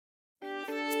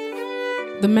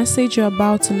The message you're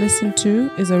about to listen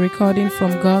to is a recording from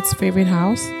God's favorite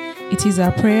house. It is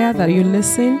our prayer that you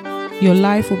listen, your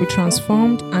life will be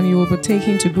transformed, and you will be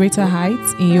taken to greater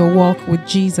heights in your walk with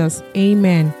Jesus.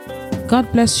 Amen.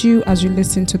 God bless you as you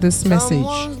listen to this message.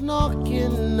 Someone's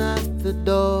knocking at the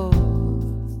door.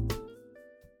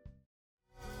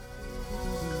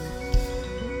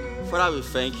 Father, we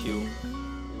thank you.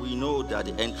 We know that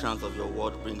the entrance of your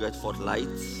word bringeth forth light.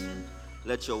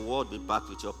 Let your word be backed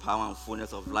with your power and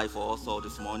fullness of life for us all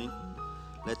this morning.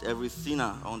 Let every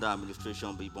sinner under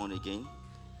administration be born again.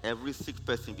 Every sick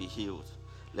person be healed.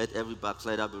 Let every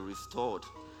backslider be restored.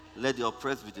 Let the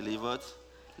oppressed be delivered.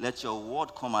 Let your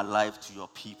word come alive to your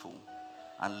people.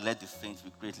 And let the saints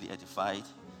be greatly edified.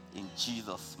 In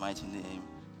Jesus' mighty name,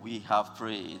 we have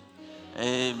prayed.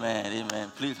 Amen.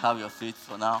 Amen. Please have your seats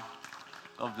for now.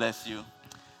 God bless you.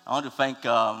 I want to thank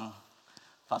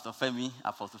Pastor Femi,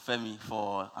 Apostle Femi,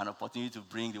 for an opportunity to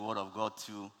bring the word of God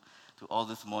to all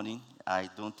this morning. I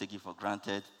don't take it for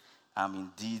granted. I'm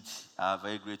indeed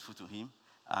very grateful to him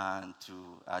and to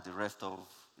the rest of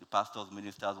the pastors,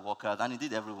 ministers, workers, and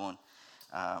indeed everyone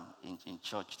in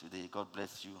church today. God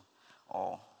bless you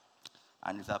all.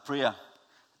 And it's our prayer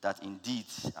that indeed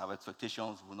our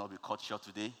expectations will not be cut short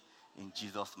today in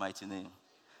Jesus' mighty name.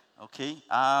 Okay?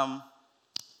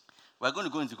 We're going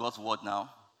to go into God's word now.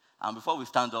 And before we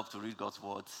stand up to read God's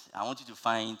word, I want you to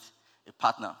find a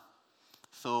partner.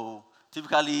 So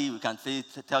typically we can say,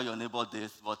 tell your neighbor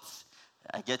this, but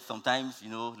I get sometimes,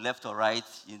 left or right.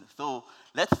 So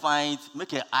let's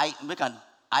make an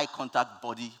eye contact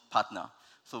body partner.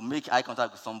 So make eye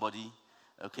contact with somebody,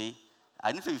 okay?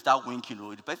 I didn't say you start winking,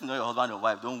 the person not your husband or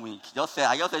wife, don't wink.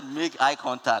 I just said make eye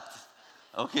contact,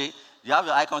 okay? You have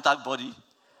your eye contact body?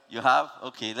 You have?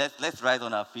 Okay, let's rise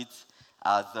on our feet.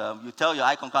 As you tell your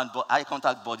eye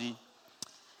contact body,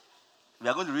 we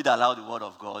are going to read aloud the word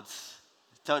of God.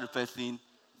 Tell the person,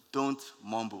 don't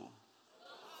mumble.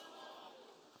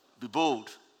 Be bold.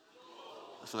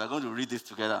 So we're going to read this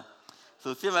together.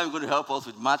 So Sam is going to help us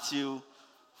with Matthew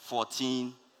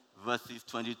 14, verses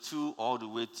 22 all the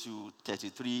way to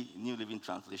 33, New Living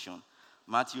Translation.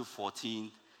 Matthew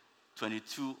 14,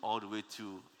 22 all the way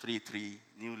to 33,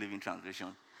 New Living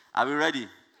Translation. Are we ready?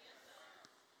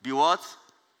 Be what?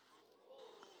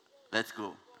 Let's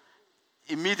go.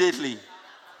 Immediately.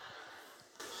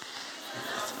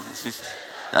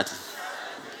 That is.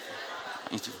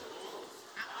 Into.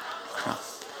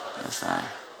 Cross. Aside.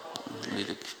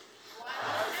 Medic.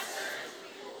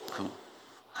 Cool.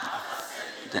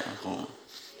 Then home.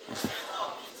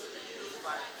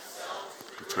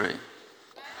 Pray.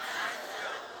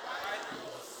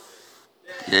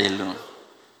 Yeah, alone.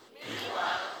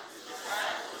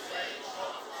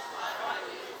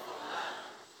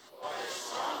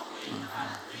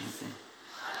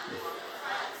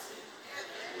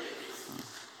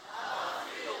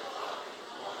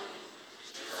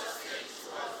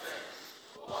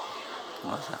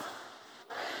 What's that?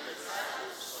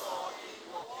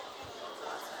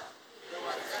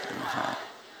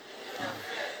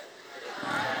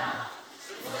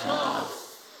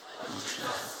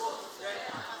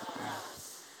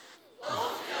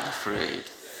 Afraid.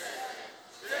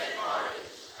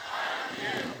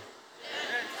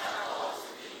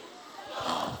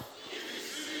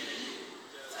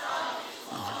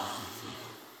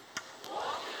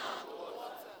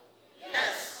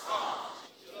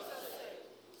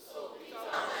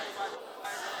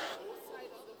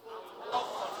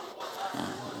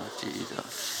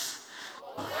 Jesus.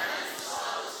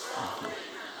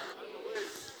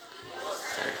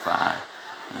 Terrified.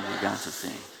 And began to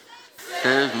sing.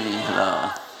 Save me,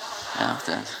 Lord.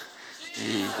 After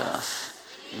Jesus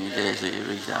immediately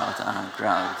reached out and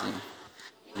grabbed him.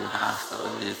 You have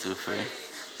stories to pray.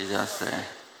 Jesus said,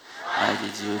 why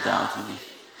did you doubt me?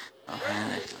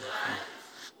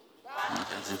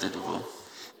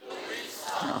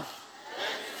 No.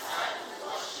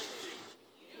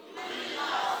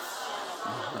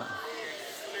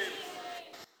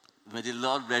 May the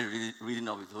Lord bless reading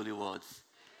of his holy words.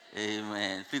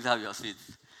 Amen. Please have your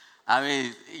seats.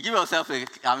 Give yourself a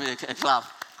clap.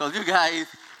 Because you guys,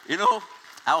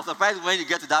 I was surprised when you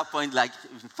get to that point, like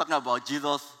talking about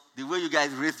Jesus, the way you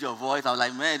guys raised your voice. I was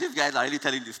like, man, these guys are really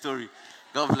telling the story.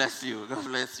 God bless you. God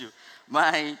bless you.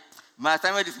 My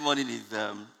assignment this morning is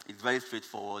very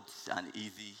straightforward and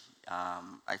easy.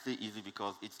 I say easy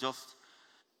because it's just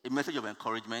a message of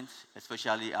encouragement,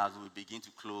 especially as we begin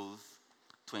to close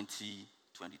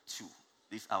 2022.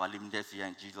 This is our limited year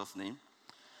in Jesus' name.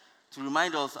 To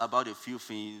remind us about a few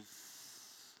things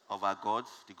of our God,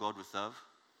 the God we serve,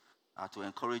 to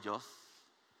encourage us,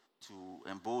 to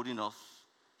embolden us,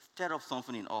 stir up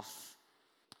something in us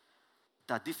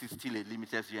that this is still a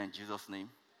limited year in Jesus' name.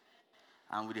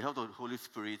 And with the help of the Holy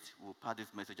Spirit, we'll pass this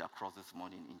message across this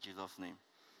morning in Jesus' name.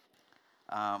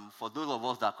 For those of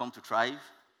us that come to Thrive,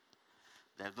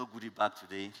 there's no goodie bag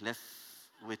today. Let's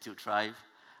wait till Thrive.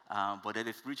 But there's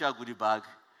a spiritual goodie bag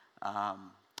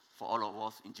for all of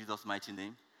us in Jesus' mighty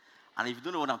name. And if you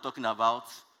don't know what I'm talking about,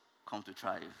 come to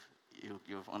Thrive.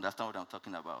 You'll understand what I'm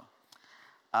talking about.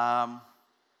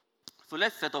 So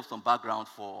let's set up some background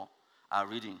for our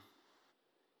reading.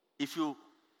 If you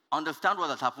understand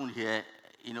what has happened here,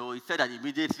 it said that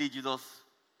immediately Jesus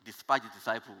dispatched his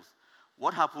disciples.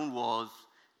 What happened was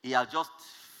he had just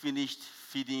finished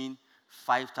feeding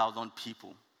 5,000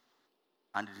 people.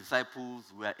 And the disciples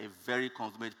were a very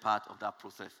consummate part of that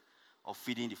process of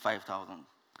feeding the 5,000.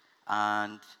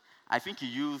 And I think he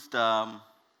used 2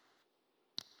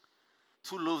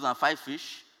 loaves and 5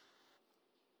 fish,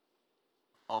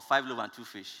 or 5 loaves and 2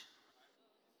 fish.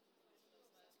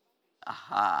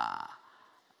 Aha.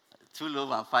 2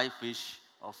 loaves and 5 fish,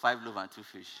 or 5 loaves and 2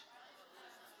 fish.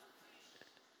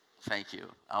 Thank you.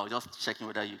 I was just checking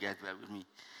whether you guys were with me.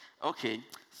 Okay,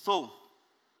 so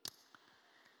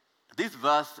this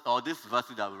verses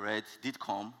that we read did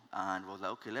come and was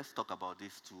like, okay, let's talk about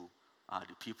this to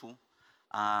the people.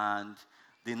 And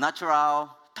the natural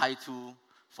title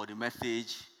for the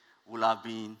message will have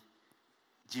been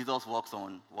Jesus Walks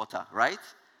on Water, right?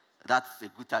 That's a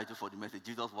good title for the message,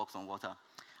 Jesus Walks on Water.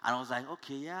 And I was like,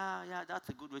 okay, yeah, that's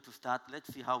a good way to start.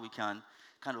 Let's see how we can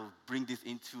kind of bring this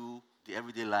into the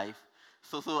everyday life.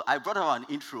 So I brought up an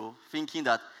intro thinking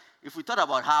that if we thought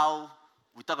about how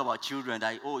we talk about children,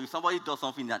 like, if somebody does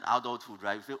something in adulthood,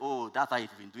 right, we say, that's how he's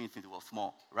been doing since he was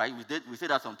small, right? We say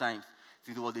that sometimes.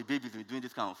 Since he was a baby, he's been doing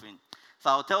this kind of thing. So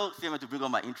I'll tell CMA to bring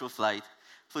up my intro slide.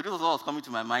 So this was what was coming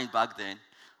to my mind back then,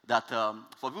 that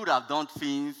for people that have done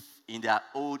things in their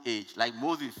old age, like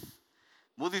Moses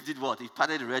did what? He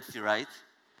parted the Red Sea, right?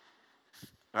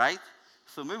 Right?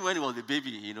 So maybe when he was a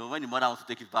baby, when the mother wants to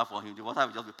take his bath for him, the water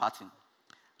will just be parting.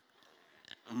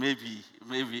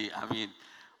 Maybe,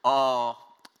 or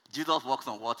Jesus walks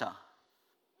on water.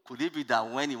 Could it be that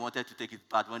when he wanted to take his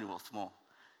bath when he was small,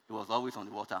 he was always on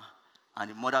the water? And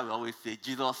the mother will always say,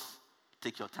 Jesus,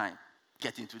 take your time,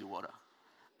 get into the water.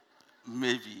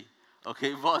 Maybe.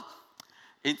 Okay, but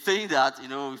in saying that,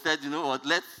 we said, what,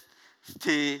 let's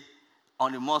stay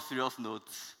on a more serious note.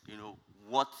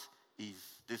 What is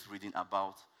this reading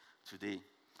about today?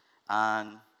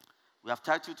 And we have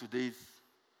titled today's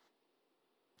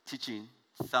teaching,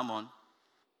 sermon,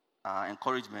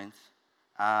 encouragement,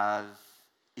 as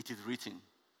it is written.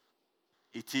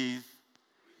 It is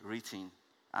written.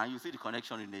 And you'll see the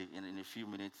connection in a few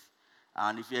minutes.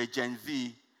 And if you're a Gen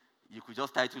Z, you could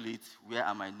just title it, Where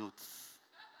Are My Notes?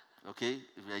 Okay?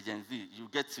 If you're a Gen Z, you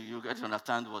get to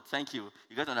understand thank you.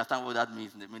 You get to understand what that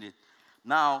means in a minute.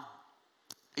 Now,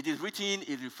 it is written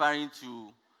is referring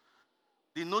to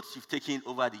the notes you've taken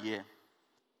over the year.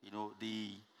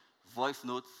 The voice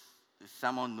notes, the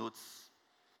sermon notes,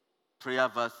 prayer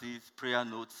verses, prayer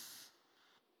notes,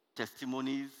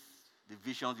 testimonies, the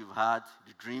visions you've had,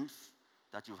 the dreams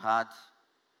that you've had.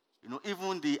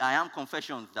 Even the I am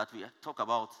confessions that we talk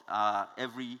about at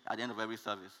the end of every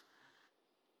service.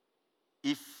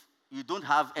 If you don't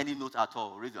have any notes at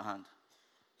all, raise your hand.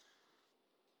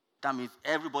 That means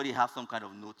everybody has some kind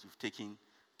of note you've taken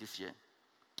this year.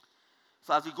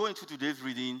 So as we go into today's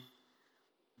reading,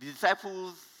 the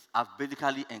disciples have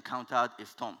basically encountered a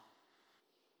storm.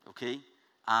 Okay?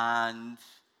 And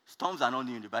storms are not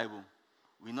new in the Bible.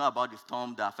 We know about the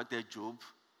storm that affected Job,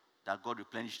 that God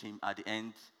replenished him at the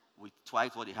end with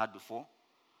twice what he had before.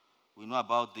 We know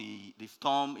about the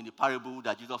storm in the parable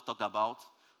that Jesus talked about,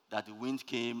 that the wind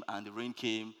came and the rain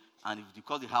came, and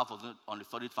because the house was not on a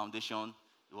solid foundation,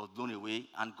 it was blown away.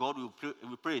 And God will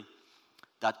pray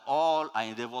that all our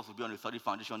endeavors will be on a solid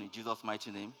foundation in Jesus' mighty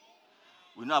name.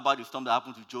 We know about the storm that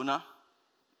happened to Jonah,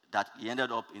 that he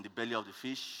ended up in the belly of the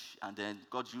fish, and then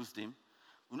God used him.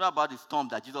 We know about the storm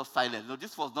that Jesus silenced. No,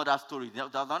 this was not that story. There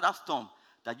was another storm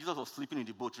that Jesus was sleeping in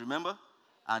the boat, remember?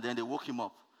 And then they woke him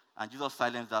up, and Jesus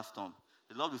silenced that storm.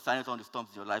 The Lord will silence all the storms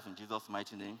in your life in Jesus'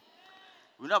 mighty name.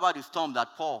 We know about the storm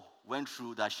that Paul went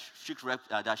through that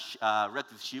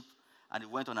wrecked his ship, and he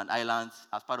went on an island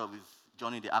as part of his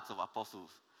journey in the Acts of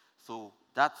Apostles. So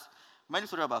that's many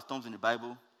stories about storms in the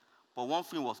Bible, but one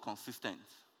thing was consistent.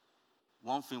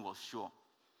 One thing was sure.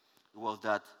 It was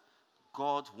that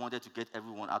God wanted to get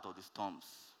everyone out of the storms.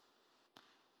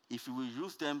 If He will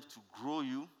use them to grow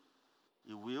you,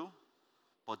 He will.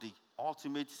 But the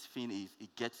ultimate thing is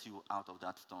it gets you out of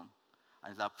that storm.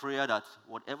 And it's our prayer that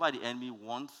whatever the enemy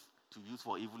wants to use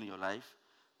for evil in your life,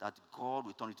 that God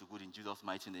will turn it to good in Jesus'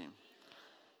 mighty name.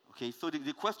 Okay, so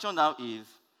the question now is,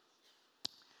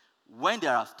 when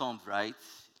there are storms, right,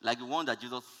 like the one that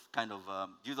Jesus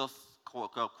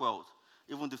quelled,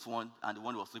 even this one and the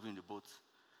one who was sleeping in the boat.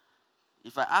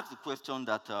 If I ask the question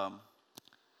that,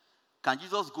 can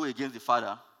Jesus go against the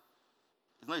Father?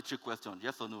 It's not a trick question,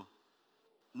 yes or no?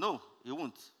 No, he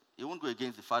won't. He won't go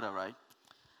against the Father, right?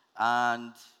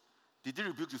 And did he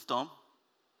rebuke the storm?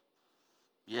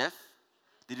 Yes.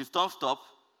 Did the storm stop?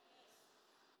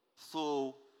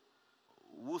 So,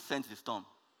 who sent the storm?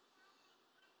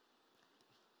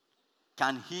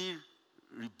 Can he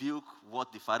rebuke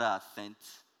what the Father has sent?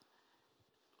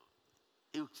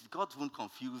 God won't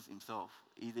confuse himself.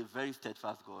 He's a very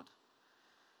steadfast God.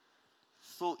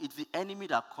 So it's the enemy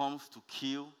that comes to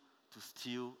kill, to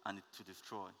steal, and to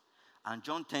destroy. And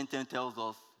John 10:10 tells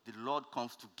us the Lord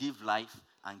comes to give life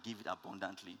and give it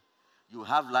abundantly. You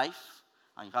have life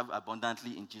and you have it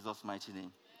abundantly in Jesus' mighty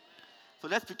name. So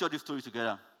let's picture this story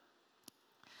together.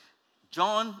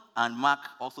 John and Mark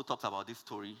also talked about this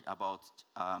story about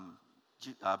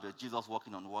Jesus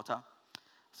walking on water.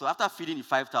 So after feeding the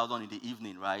 5,000 in the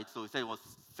evening, right? So he said he was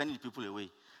sending the people away.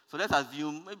 So let's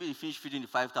assume maybe he finished feeding the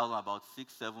 5,000 about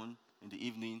 6, 7 in the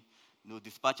evening.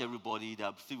 Dispatch everybody.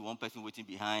 There'll still be one person waiting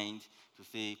behind to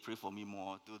say, pray for me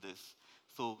more, do this.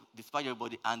 So dispatch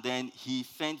everybody, and then he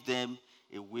sent them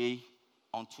away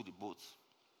onto the boat.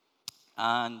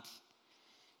 And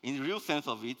in the real sense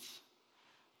of it,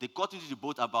 they got into the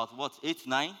boat about 8,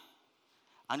 9?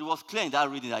 And it was clear in that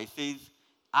reading that it says,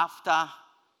 after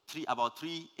about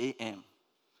 3 a.m.,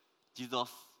 Jesus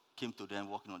came to them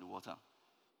walking on the water.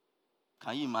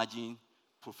 Can you imagine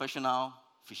professional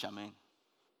fishermen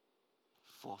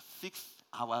for 6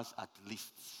 hours at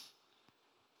least,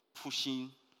 pushing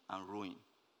and rowing?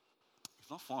 It's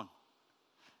not fun.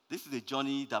 This is a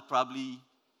journey that probably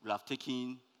will have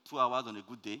taken 2 hours on a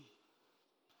good day.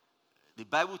 The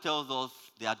Bible tells us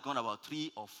they had gone about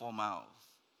 3 or 4 miles.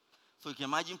 So you can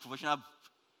imagine professional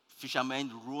fishermen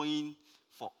rowing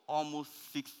for almost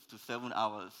 6 to 7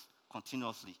 hours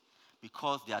continuously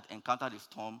because they had encountered a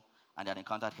storm and they had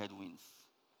encountered headwinds.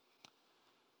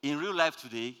 In real life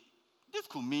today, this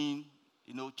could mean,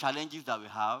 challenges that we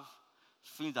have,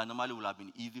 things that normally would have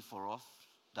been easy for us,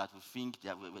 that we think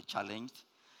that we were challenged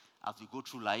as we go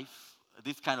through life.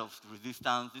 This kind of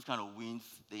resistance, this kind of winds,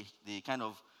 they kind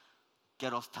of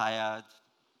get us tired.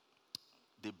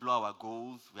 They blow our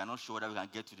goals. We are not sure that we can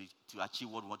get to achieve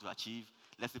what we want to achieve.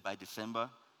 Let's say by December.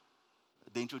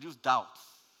 They introduce doubts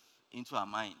into our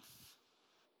minds.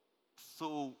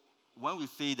 So when we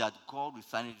say that God will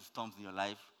silence the storms in your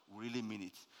life, we really mean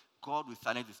it. God will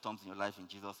silence the storms in your life in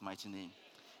Jesus' mighty name.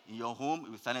 In your home, He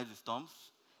will silence the storms.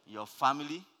 In your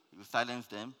family, He will silence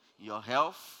them. In your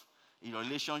health, in your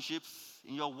relationships,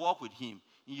 in your walk with Him,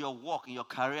 in your work, in your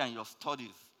career, and your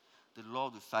studies, the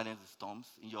Lord will silence the storms.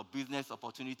 In your business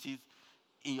opportunities,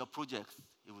 in your projects,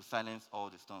 He will silence all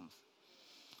the storms.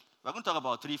 We're going to talk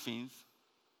about 3 things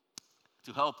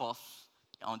to help us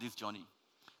on this journey,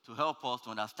 to help us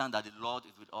to understand that the Lord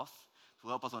is with us, to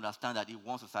help us understand that He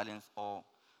wants to silence all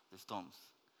the storms.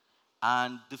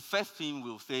 And the first thing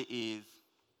we'll say is,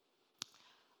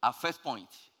 our first point,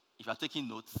 if you're taking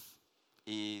notes,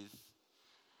 is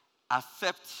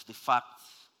accept the fact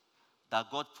that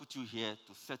God put you here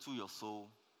to settle your soul,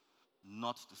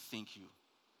 not to sink you.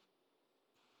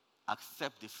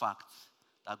 Accept the fact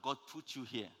that God put you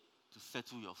here to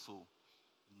settle your soul,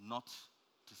 not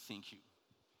to sink you.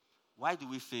 Why do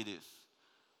we say this?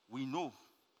 We know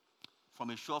from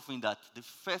a sure thing that the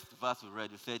first verse we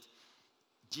read, we said,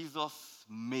 Jesus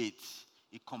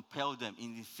He compelled them, He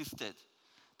insisted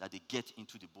that they get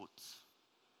into the boat.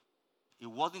 It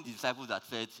wasn't the disciples that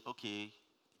said, okay,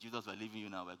 Jesus, we're leaving you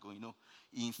now, we're going. No,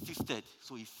 He insisted,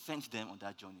 so He sent them on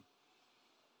that journey.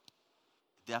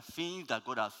 There are things that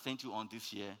God has sent you on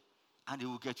this year, and He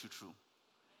will get you through.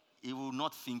 He will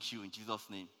not sink you in Jesus'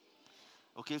 name.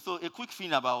 Okay, so a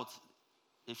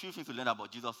few things to learn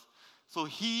about Jesus. So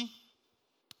He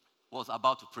was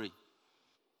about to pray.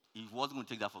 He wasn't going to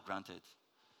take that for granted.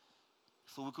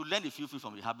 So we could learn a few things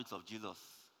from the habits of Jesus.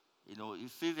 It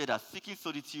says here that seeking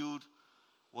solitude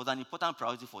was an important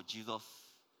priority for Jesus.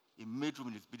 He made room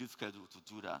in His busy schedule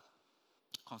to do that.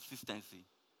 Consistency.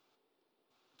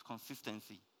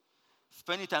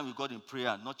 Spending time with God in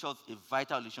prayer nurtures a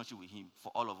vital relationship with Him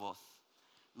for all of us.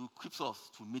 It equips us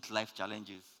to meet life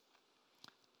challenges.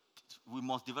 We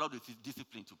must develop the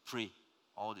discipline to pray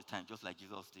all the time, just like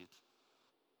Jesus did.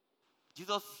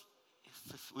 Jesus,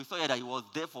 we saw here that He was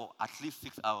there for at least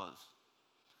 6 hours.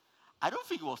 I don't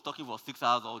think He was talking for 6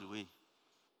 hours all the way.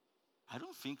 I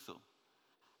don't think so.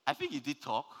 I think He did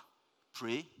talk,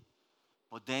 pray,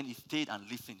 but then He stayed and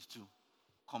listened too,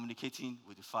 communicating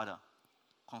with the Father.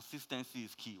 Consistency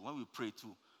is key. When we pray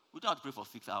too, we don't have to pray for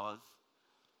 6 hours,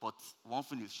 but one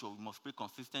thing is sure, we must pray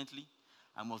consistently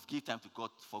and must give time to God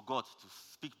for God to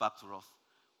speak back to us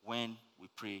when we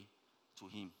pray to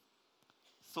Him.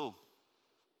 So,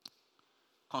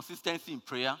 consistency in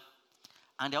prayer,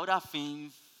 and the other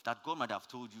things that God might have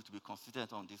told you to be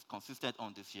consistent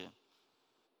on this year.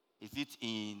 Is it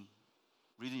in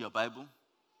reading your Bible?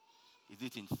 Is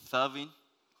it in serving?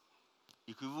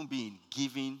 It could even be in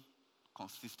giving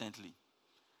consistently.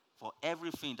 For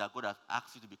everything that God has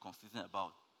asked you to be consistent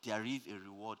about, there is a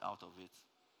reward out of it.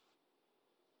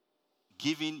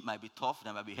 Giving might be tough,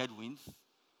 there might be headwinds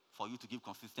for you to give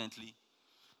consistently.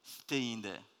 Stay in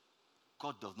there.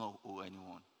 God does not owe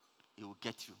anyone. He will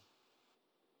get you.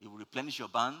 He will replenish your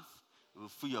barns. He will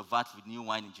fill your vats with new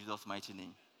wine in Jesus' mighty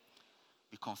name.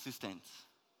 Be consistent.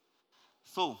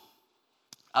 So,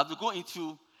 as we go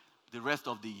into the rest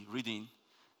of the reading,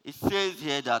 it says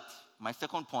here that my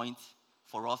second point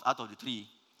for us out of the three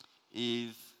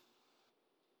is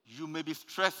you may be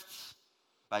stressed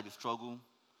by the struggle,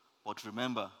 but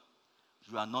remember,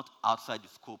 you are not outside the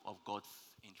scope of God's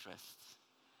interests.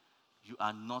 You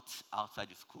are not outside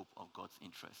the scope of God's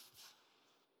interests.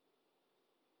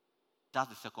 That's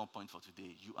the second point for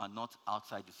today. You are not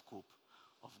outside the scope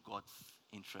of God's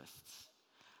interests.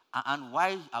 And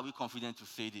why are we confident to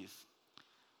say this?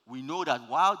 We know that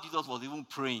while Jesus was even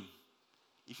praying,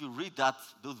 if you read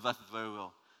those verses very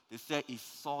well, they say he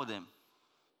saw them.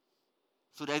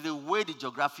 So there's a way the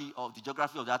geography of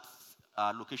that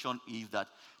location is that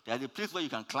there's a place where you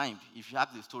can climb. If you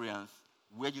ask the historians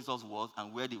where Jesus was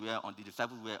and where the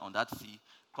disciples were on that sea,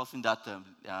 crossing the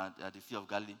Sea of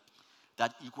Galilee,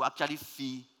 that you could actually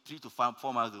see 3 to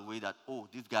 4 miles away that, oh,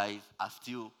 these guys are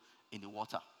still in the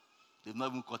water. They've not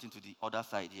even got into the other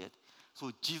side yet.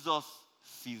 So Jesus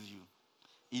sees you.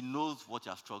 He knows what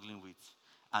you are struggling with,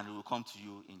 and he will come to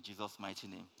you in Jesus' mighty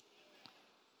name.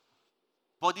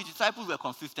 But the disciples were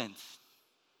consistent.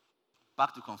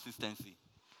 Back to consistency.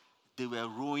 They were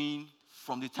rowing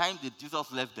from the time that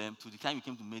Jesus left them to the time he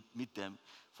came to meet them.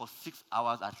 For 6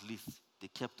 hours at least, they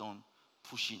kept on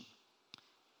pushing.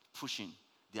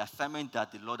 The assignment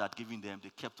that the Lord had given them, they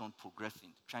kept on progressing,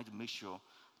 trying to make sure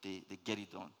they get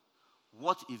it done.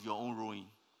 What is your own rowing?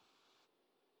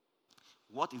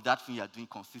 What is that thing you are doing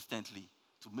consistently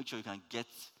to make sure you can get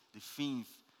the things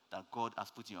that God has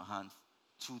put in your hands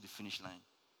to the finish line?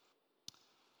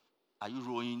 Are you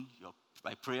rowing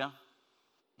by prayer,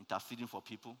 interceding for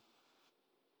people?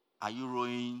 Are you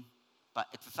rowing by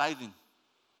exercising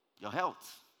your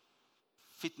health,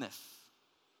 fitness?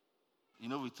 You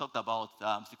know, we talked about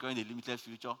securing a limitless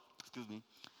future.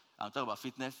 I'm talking about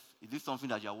fitness. Is this something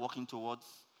that you are working towards?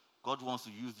 God wants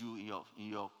to use you in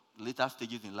your later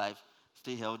stages in life.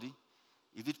 Stay healthy.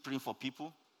 Is it praying for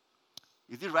people?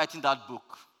 Is it writing that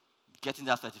book, getting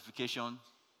that certification,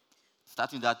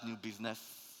 starting that new business?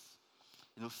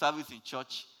 You know, service in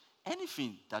church.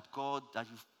 Anything that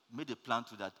you've made a plan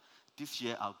to that this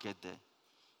year I'll get there.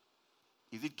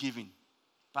 Is it giving?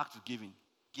 Back to giving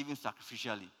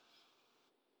sacrificially.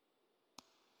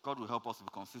 God will help us to be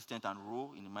consistent and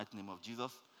row in the mighty name of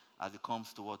Jesus as He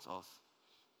comes towards us.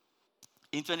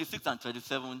 In 26 and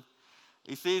 27,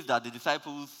 it says that the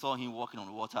disciples saw Him walking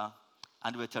on water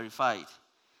and they were terrified.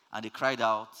 And they cried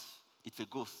out, "It's a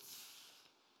ghost."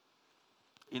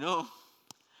 You know,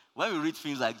 when we read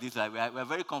things like this, we're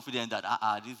very confident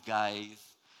that, these guys,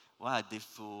 why are they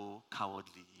so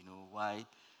cowardly? You know, why?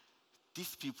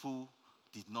 These people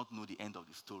did not know the end of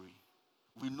the story.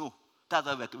 We know. That's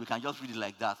why we can just read it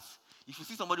like that. If you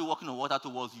see somebody walking on water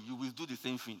towards you, you will do the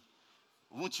same thing.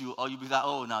 Won't you? Or you'll be like,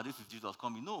 oh, now this is Jesus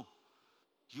coming. No.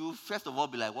 You first of all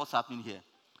be like, what's happening here?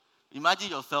 Imagine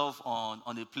yourself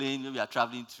on a plane, maybe you are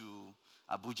traveling to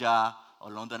Abuja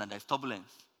or London and there's turbulence.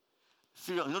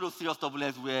 You know those serious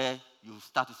turbulence where you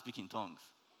start to speak in tongues.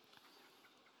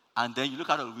 And then you look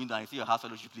out of the window and you see your house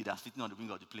fellowship leader sitting on the wing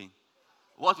of the plane.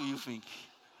 What do you think?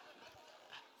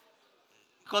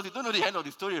 Because you don't know the end of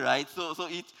the story, right? So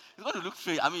it's going to look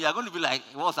strange. I mean, you're going to be like,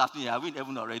 what's happening here? Are we in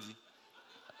heaven already?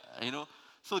 You know?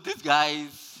 So these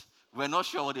guys were not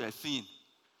sure what they were seeing.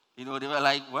 You know, they were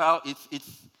like, well,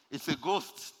 it's a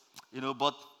ghost. You know,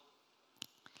 but,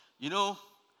 you know,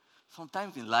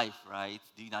 sometimes in life, right,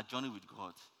 in our journey with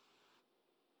God,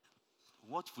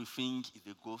 what we think is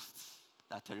a ghost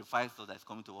that terrifies us, that is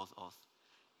coming towards us,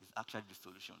 is actually the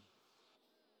solution.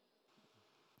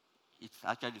 It's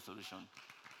actually the solution.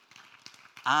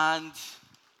 And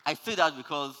I say that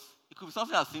because it could be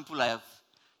something as simple as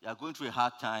you are going through a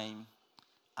hard time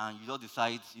and you just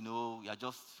decide, you know, you are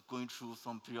just going through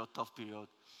some tough period,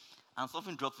 and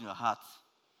something drops in your heart.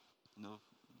 You know,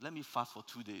 let me fast for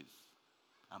 2 days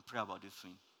and pray about this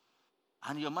thing.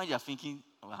 And in your mind, you're thinking,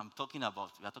 we are talking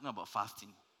about fasting.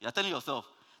 You're telling yourself,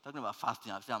 talking about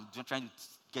fasting. I'm trying to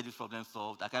get this problem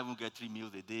solved. I can't even get 3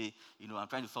 meals a day. I'm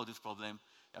trying to solve this problem.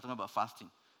 You're talking about fasting.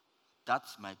 That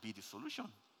might be the solution.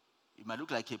 It might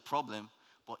look like a problem,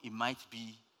 but it might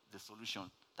be the solution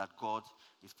that God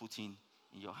is putting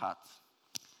in your heart.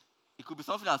 It could be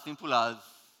something as simple as,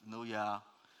 you're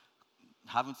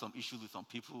having some issues with some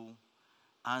people,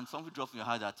 and something drops in your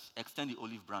heart that extend the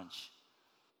olive branch.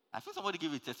 I think somebody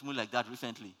gave a testimony like that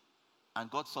recently, and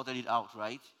God sorted it out,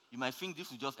 right? You might think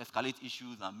this will just escalate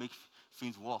issues and make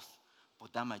things worse,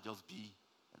 but that might just be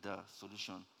the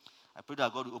solution. I pray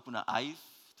that God will open our eyes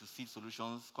to see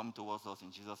solutions coming towards us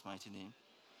in Jesus' mighty name.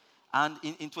 And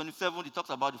in 27, it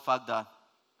talks about the fact that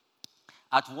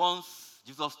at once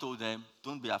Jesus told them,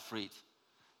 don't be afraid.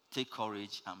 Take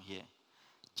courage, I'm here.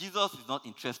 Jesus is not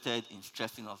interested in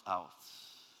stressing us out.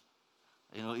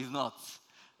 He's not.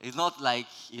 It's not like,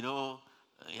 you're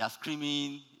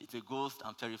screaming, it's a ghost,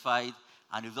 I'm terrified,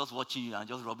 and he's just watching you and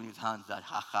just rubbing his hands that,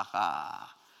 ha, ha,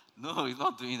 ha. No, he's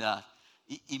not doing that.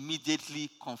 He immediately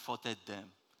comforted them.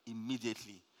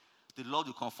 Immediately. The Lord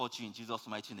will comfort you in Jesus'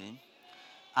 mighty name.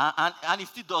 And he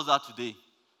still does that today.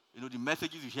 The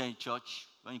messages you hear in church,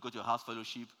 when you go to your house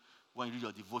fellowship, when you read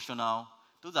your devotional,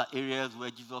 those are areas where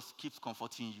Jesus keeps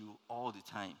comforting you all the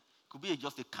time. It could be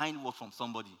just a kind word from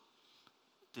somebody.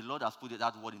 The Lord has put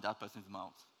that word in that person's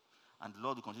mouth. And the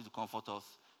Lord will continue to comfort us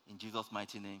in Jesus'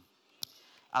 mighty name.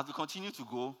 As we continue to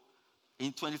go,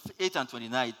 in 28 and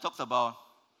 29, it talks about,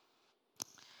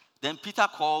 then Peter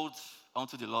called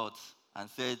unto the Lord and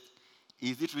said,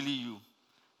 is it really you?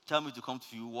 Tell me to come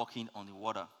to you walking on the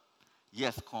water.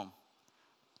 Yes, come.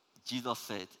 Jesus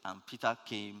said, and Peter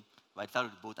came by the side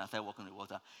of the boat and started walking on the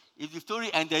water. If the story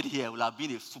ended here, it would have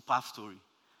been a super story.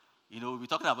 We'll be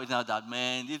talking about it now that,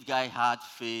 man, this guy had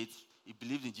faith. He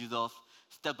believed in Jesus,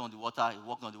 stepped on the water, he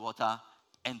walked on the water,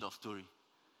 end of story.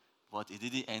 But it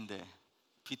didn't end there.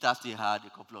 Peter still had a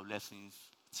couple of lessons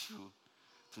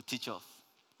to teach us.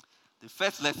 The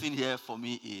first lesson here for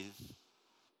me is,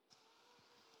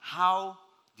 how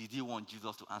did he want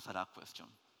Jesus to answer that question?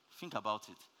 Think about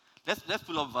it. Let's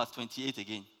pull up verse 28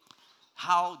 again.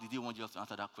 How did he want Jesus to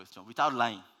answer that question without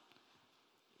lying?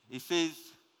 It says,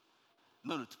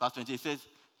 verse 28 says,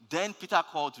 then Peter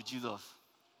called to Jesus,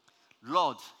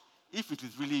 Lord, if it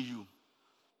is really you,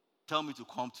 tell me to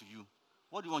come to you.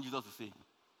 What do you want Jesus to say?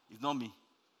 It's not me.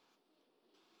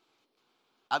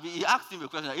 He asked him a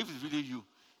question, if it's really you.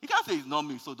 He can't say it's not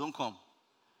me, so don't come.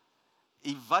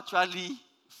 He virtually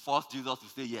forced Jesus to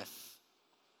say yes.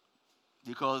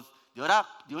 Because the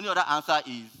only other answer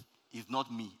is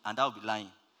not me, and that would be lying.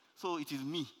 So it is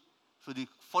me. So the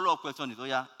follow-up question is,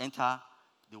 enter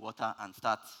the water and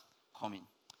start coming.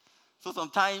 So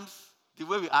sometimes, the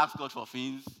way we ask God for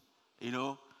things,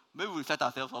 maybe we set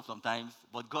ourselves up sometimes,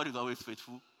 but God is always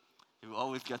faithful. He will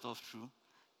always get us through.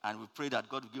 And we pray that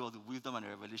God will give us the wisdom and the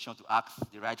revelation to ask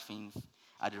the right things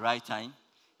at the right time,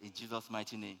 in Jesus'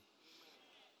 mighty name.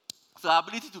 So our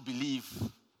ability to believe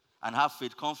and have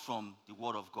faith comes from the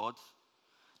Word of God.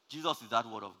 Jesus is that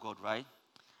Word of God, right?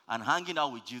 And hanging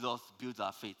out with Jesus builds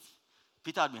our faith.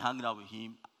 Peter had been hanging out with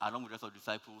him along with the rest of the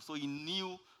disciples, so he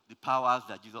knew the powers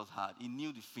that Jesus had. He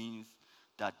knew the things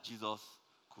that Jesus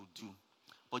could do.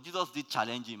 But Jesus did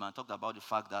challenge him and talked about the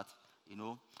fact that,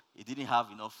 he didn't have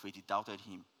enough faith. He doubted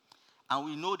him. And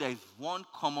we know there is one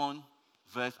common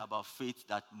verse about faith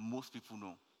that most people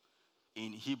know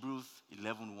in Hebrews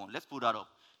 11:1. Let's put that up.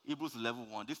 Hebrews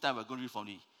 11:1. This time we're going to read from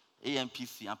the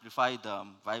AMPC, Amplified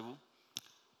Bible.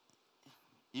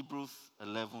 Hebrews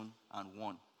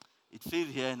 11:1. It says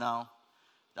here now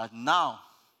that now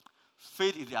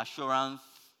faith is the assurance,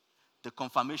 the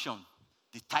confirmation,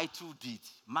 the title deed.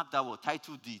 Mark that word,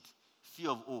 title deed, C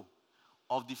of O,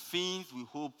 of the things we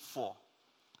hope for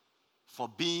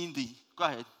being the,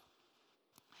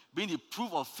 being the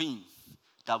proof of things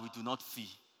that we do not see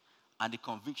and the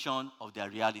conviction of their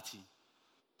reality.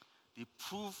 The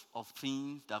proof of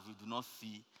things that we do not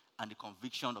see and the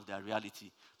conviction of their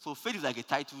reality. So faith is like a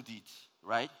title deed,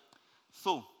 right?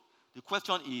 So the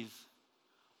question is,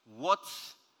 what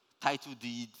title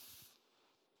deeds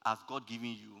has God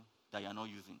given you that you are not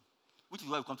using? Which is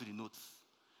why we come to the notes.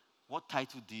 What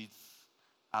title deeds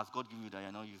has God given you that you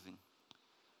are not using?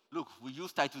 Look, we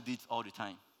use title deeds all the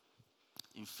time.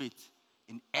 In faith,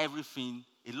 in everything,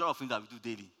 a lot of things that we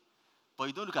do daily. But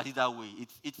you don't look at it that way.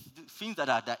 It's things that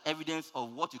are the evidence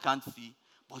of what you can't see,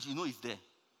 but you know it's there.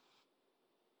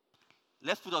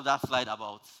 Let's put up that slide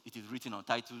about it is written on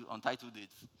title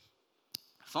deeds.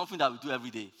 Something that we do every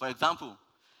day. For example,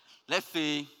 let's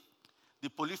say the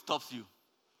police stops you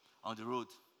on the road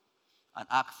and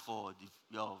ask for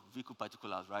your vehicle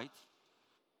particulars, right?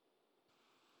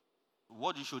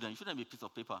 What do you show them? You show them a piece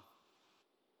of paper,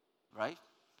 right?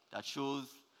 That shows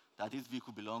that this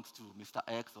vehicle belongs to Mr.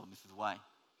 X or Mrs. Y.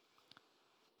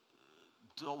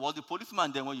 Was the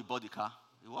policeman then when you bought the car?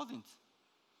 He wasn't.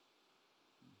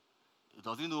 He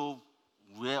doesn't know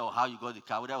where or how you got the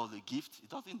car, whether it was a gift. He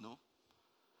doesn't know.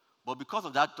 But because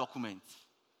of that document,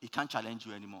 he can't challenge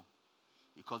you anymore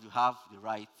because you have the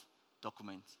right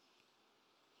document.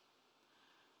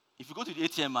 If you go to the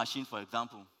ATM machine, for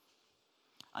example,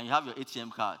 and you have your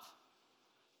ATM card,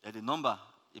 there's a number,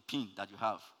 a PIN that you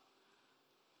have.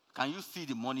 Can you see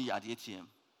the money at the ATM?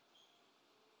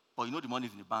 But you know the money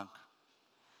is in the bank.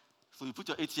 So you put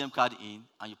your ATM card in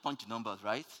and you punch the numbers,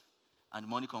 right? And the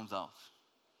money comes out.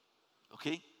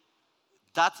 Okay?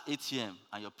 That ATM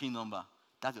and your PIN number,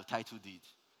 that's your title deed.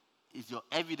 It's your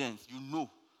evidence. You know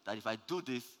that if I do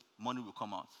this, money will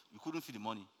come out. You couldn't see the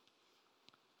money.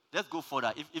 Let's go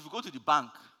further. If you go to the bank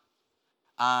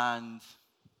and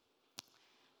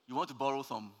you want to borrow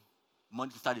some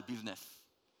money to start a business,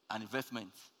 an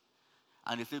investment,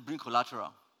 and they say, bring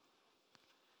collateral.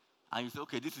 And you say,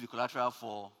 okay, this is the collateral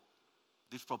for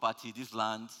this property, this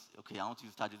land. Okay, I want you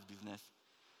to start this business.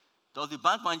 Does the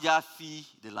bank manager see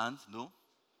the land? No.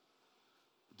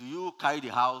 Do you carry the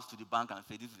house to the bank and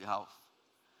say, this is the house?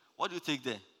 What do you take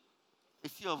there? A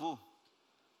C of O.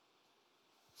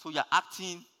 So you're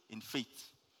acting in faith.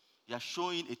 You're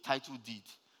showing a title deed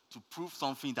to prove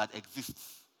something that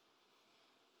exists.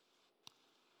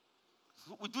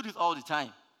 So we do this all the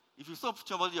time. If you show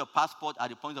somebody your passport at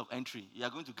the point of entry, you are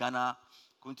going to Ghana,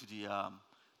 going to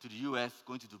the US,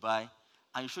 going to Dubai,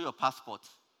 and you show your passport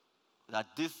that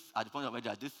this, at the point of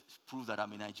entry, that this proves that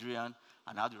I'm a Nigerian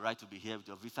and I have the right to be here with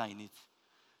your visa in it.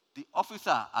 The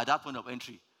officer at that point of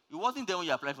entry, he wasn't there when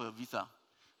you applied for your visa.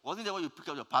 He wasn't there when you picked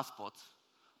up your passport.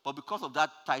 But because of that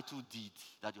title deed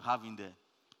that you have in there,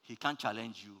 he can't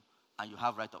challenge you and you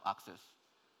have right of access.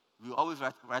 We always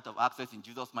right of access in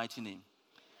Jesus' mighty name.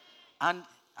 And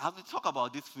as we talk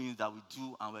about these things that we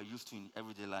do and we're used to in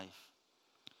everyday life,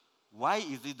 why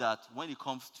is it that when it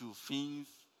comes to things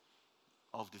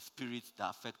of the Spirit that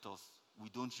affect us, we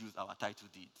don't use our title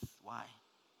deeds? Why?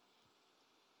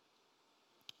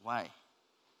 Why?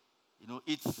 You know,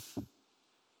 it's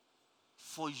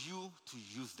for you to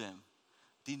use them.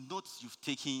 The notes you've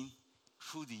taken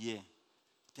through the year,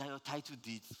 they are your title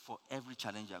deeds for every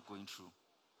challenge you're going through.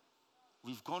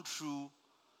 We've gone through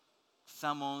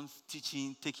sermons,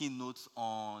 teaching, taking notes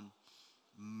on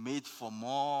made for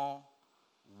more,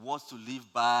 what to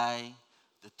live by,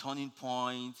 the turning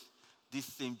point, this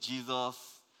same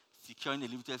Jesus, securing a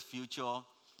limited future,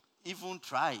 even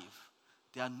thrive.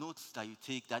 There are notes that you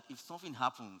take that if something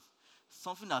happens,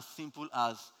 something as simple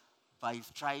as by his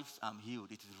stripes I'm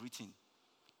healed, it is written.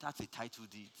 That's a title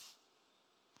deed.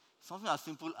 Something as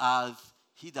simple as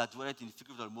he that dwelleth in the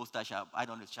secret of the Most High shall abide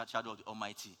under the shadow of the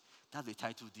Almighty. That's a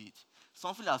title deed.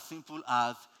 Something as simple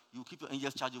as you keep your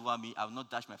angels charge over me, I will not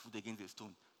dash my foot against a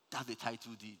stone. That's a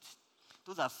title deed.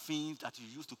 Those are things that you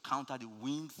use to counter the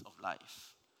winds of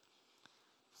life.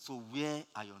 So where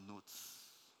are your notes?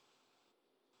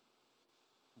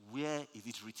 Where is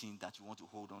it written that you want to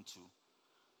hold on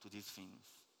to these things?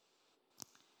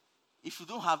 If you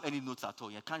don't have any notes at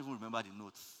all, you can't even remember the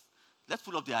notes. Let's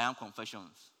pull up the I Am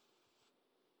Confessions.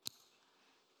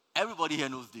 Everybody here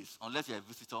knows this, unless you're a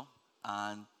visitor.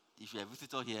 And if you're a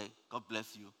visitor here, God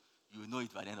bless you. You will know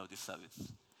it by the end of this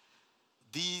service.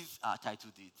 These are title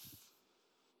deeds.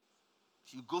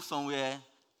 If you go somewhere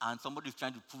and somebody is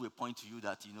trying to prove a point to you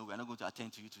that, we're not going to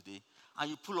attend to you today, and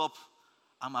you pull up,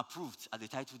 I'm approved as a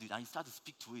title deed, and you start to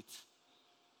speak to it.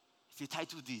 It's a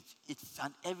title deed. It's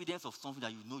an evidence of something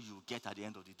that you know you will get at the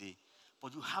end of the day.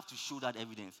 But you have to show that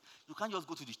evidence. You can't just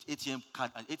go to the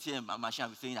ATM machine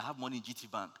and be saying, I have money in GT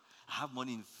Bank, I have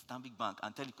money in Stanbic Bank,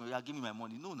 and tell you, yeah, give me my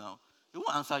money. No, now. They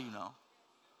won't answer you now.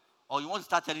 Or you want to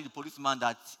start telling the policeman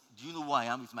that, do you know who I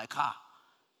am? It's my car.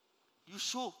 You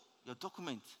show your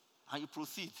document and you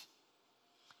proceed.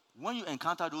 When you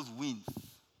encounter those wins,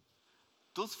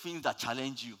 those things that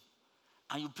challenge you,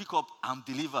 and you pick up, I'm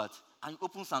delivered, and you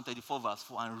open Psalm 34 verse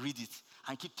 4 and read it,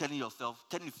 and keep telling yourself,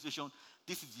 telling the situation,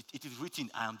 this is it is written,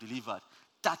 I am delivered.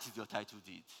 That is your title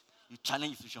deed. You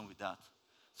challenge the situation with that.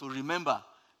 So remember,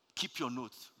 keep your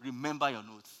notes. Remember your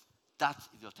notes. That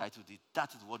is your title deed. That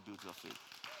is what builds your faith.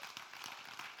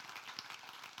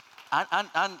 And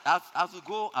as we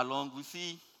go along, we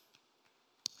see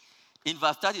in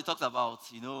verse 30 it talks about,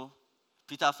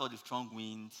 Peter saw the strong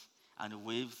wind and the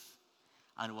waves,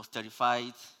 and he was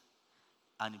terrified,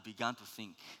 and he began to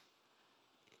sink.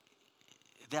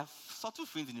 there are subtle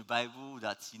things in the Bible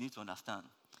that you need to understand.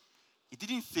 It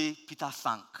didn't say Peter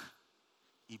sank.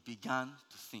 He began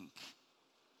to sink.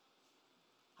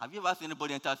 Have you ever seen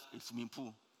anybody enter a swimming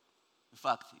pool? In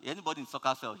fact, anybody in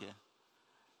soccer cell here?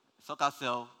 Soccer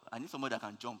cell, I need somebody that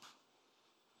can jump.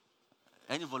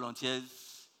 Any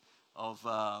volunteers of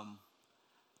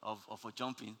for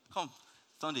jumping? Come,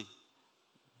 Sunday.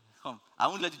 Come. I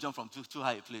won't let you jump from too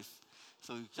high a place.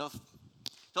 So just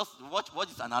watch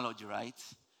this analogy, right?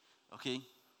 Okay.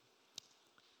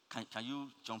 Can you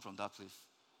jump from that place?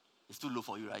 It's too low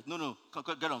for you, right? No.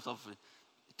 Get on top of it.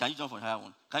 Can you jump from the higher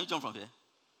one? Can you jump from here?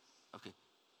 Okay.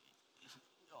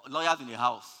 Lawyers in the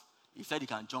house. He said he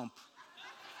can jump.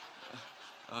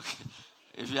 Okay.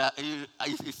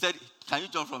 He said, can you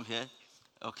jump from here?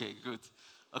 Okay, good.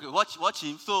 Okay, watch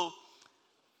him. So,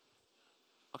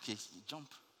 okay, jump.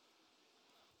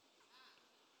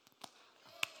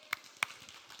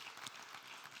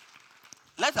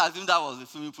 Let's assume that was the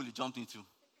swimming pool he jumped into.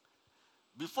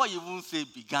 Before you even say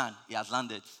began, he has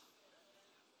landed.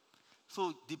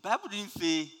 So the Bible didn't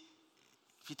say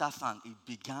Peter sank. It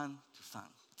began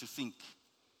to sink.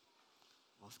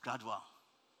 It was gradual.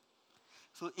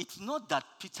 So it's not that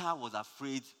Peter was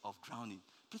afraid of drowning.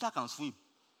 Peter can swim.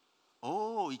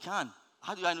 Oh, he can.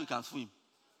 How do I know he can swim?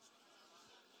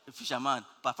 A fisherman.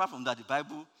 But apart from that, the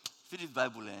Bible, see this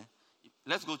Bible,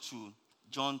 let's go to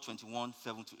John 21,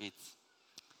 7 to 8.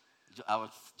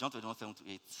 John 21, 7 to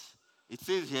 8. It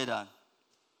says here that,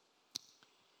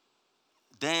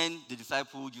 then the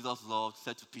disciple Jesus loved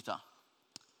said to Peter,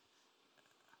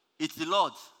 it's the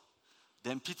Lord.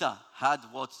 Then Peter heard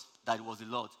that it was the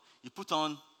Lord. He put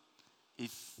on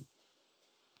his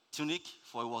tunic,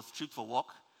 for he was stripped for work,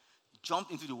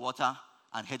 jumped into the water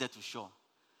and headed to shore.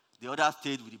 The others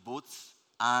stayed with the boat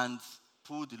and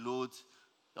pulled the load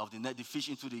of the fish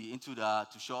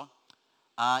to shore.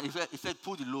 And he said,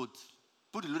 pull the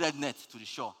loaded net to the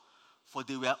shore, for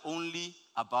they were only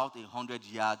about 100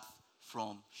 yards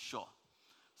from shore.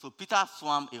 So Peter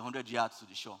swam 100 yards to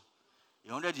the shore.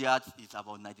 100 yards is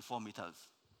about 94 meters.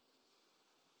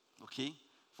 Okay?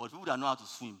 For people that know how to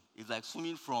swim, it's like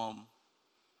swimming from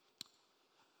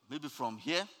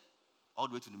here all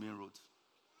the way to the main road.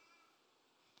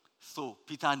 So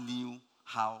Peter knew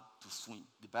how to swim.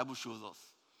 The Bible shows us.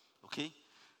 Okay?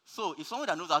 So if someone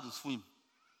that knows how to swim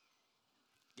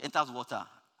enters water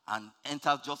and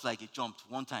enters just like he jumped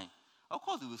one time, of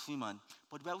course he will swim.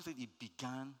 But the Bible says he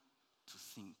began to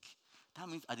sink. That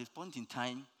means at this point in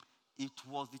time, it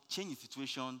was the change in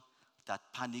situation that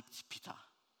panicked Peter.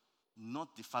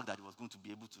 Not the fact that he was going to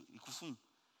be able to, he could swim.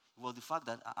 It was the fact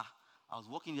that, I was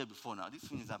walking here before now. This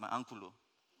thing is at my ankle.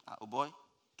 Oh boy.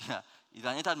 Yeah, it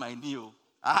had entered my knee.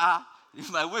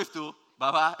 It's my waist.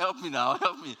 Baba, help me now,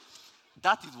 help me.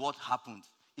 That is what happened.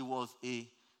 It was a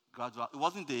gradual, it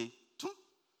wasn't it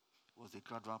was a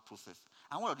gradual process.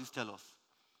 And what does this tell us?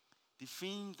 The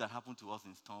things that happen to us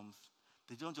in storms,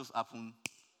 they don't just happen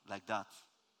like that.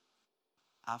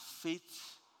 Our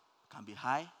faith can be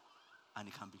high and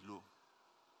it can be low.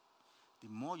 The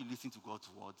more you listen to God's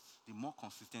words, the more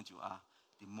consistent you are,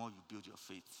 the more you build your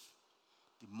faith.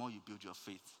 The more you build your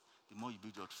faith. The more you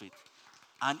build your faith.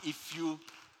 And if you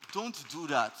don't do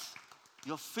that,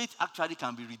 your faith actually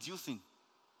can be reducing.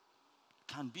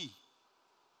 Can be.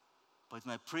 But it's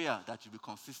my prayer that you be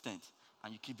consistent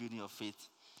and you keep building your faith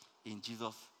in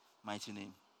Jesus' mighty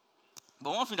name.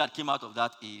 But one thing that came out of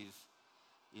that is,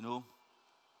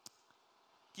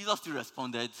 Jesus still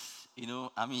responded,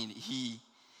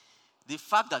 the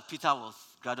fact that Peter was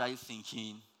gradually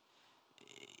sinking,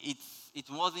 it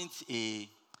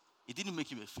didn't make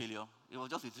him a failure. It was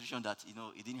just a situation that,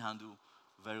 he didn't handle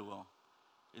very well.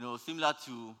 Similar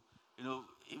to,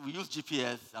 we use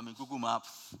GPS, Google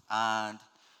Maps, and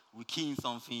we key in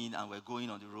something and we're going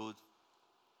on the road.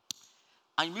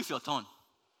 And you miss your turn.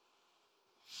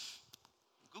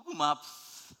 Google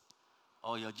Maps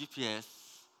or your GPS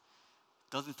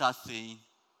doesn't start saying,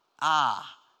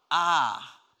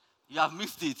 you have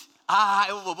missed it.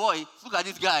 Oh boy, look at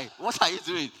this guy. What are you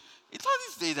doing? It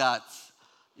doesn't say that.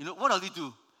 What does it do?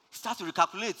 It starts to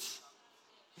recalculate.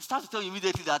 It starts to tell you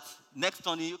immediately that next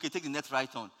turn, okay, take the next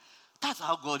right turn. That's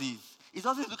how God is. It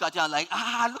doesn't look at you and like,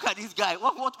 look at this guy.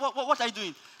 What are you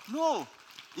doing? No.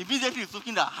 Immediately it's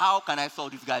looking at how can I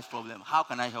solve this guy's problem? How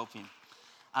can I help him?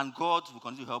 And God will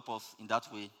continue to help us in that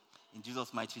way, in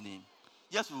Jesus' mighty name.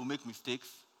 Yes, we will make mistakes,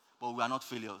 but we are not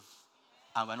failures.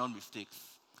 And we are not mistakes.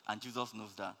 And Jesus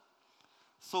knows that.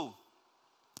 So,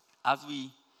 as we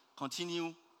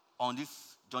continue on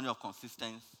this journey of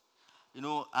consistency,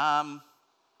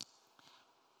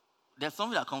 there's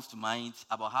something that comes to mind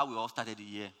about how we all started the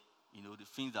year. The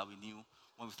things that we knew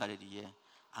when we started the year.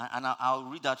 And I'll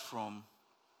read that from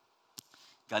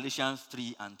Galatians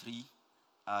 3:3,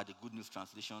 the Good News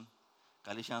Translation.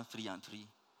 Galatians 3:3.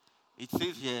 It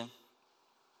says here,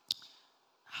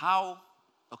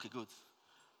 okay, good.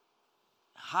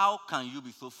 How can you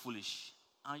be so foolish?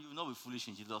 And you will not be foolish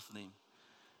in Jesus' name.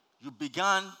 You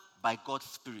began by God's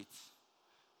Spirit.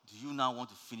 Do you now want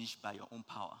to finish by your own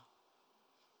power?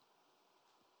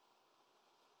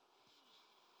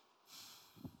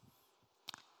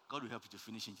 God will help you to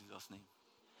finish in Jesus' name.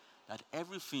 That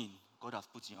everything God has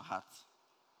put in your heart,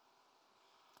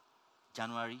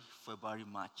 January, February,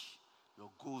 March, your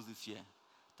goals this year,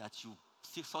 that you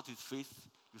sought His face,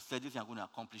 you said this, and you're going to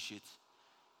accomplish it.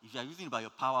 If you are using it by your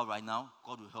power right now,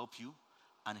 God will help you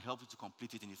and help you to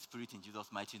complete it in His Spirit in Jesus'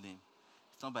 mighty name.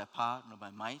 It's not by power, not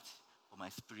by might, but my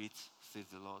Spirit, says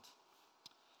the Lord.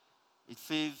 It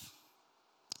says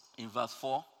in verse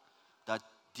 4 that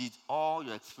did all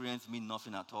your experience mean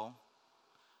nothing at all?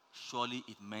 Surely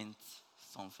it meant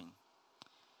something.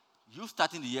 You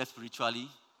starting the year spiritually,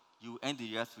 you end the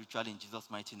year spiritually in Jesus'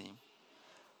 mighty name.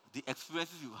 The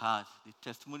experiences you've had, the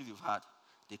testimonies you've had,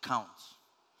 they count.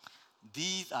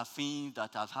 These are things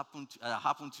that have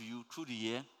happened to you through the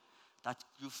year that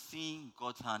you've seen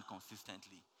God's hand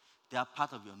consistently. They are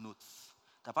part of your notes.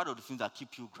 They're part of the things that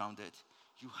keep you grounded.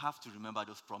 You have to remember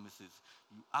those promises.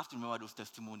 You have to remember those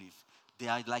testimonies. They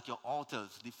are like your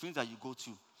altars, the things that you go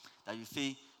to, that you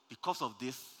say, because of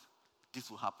this, this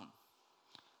will happen.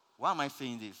 Why am I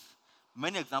saying this?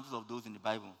 Many examples of those in the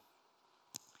Bible.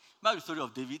 Remember the story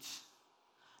of David?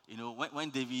 You know, when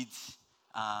David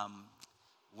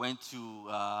went to,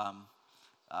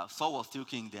 Saul was still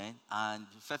king then, and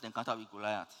the first encounter with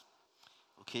Goliath.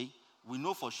 Okay? We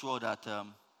know for sure that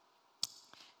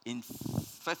in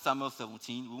 1 Samuel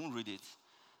 17, we won't read it,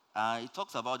 it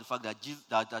talks about the fact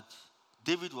that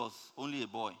David was only a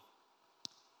boy,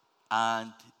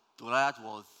 and Goliath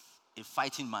was a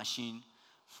fighting machine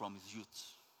from his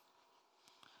youth.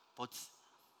 But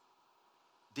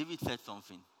David said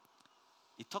something.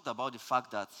 He talked about the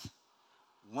fact that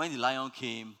when the lion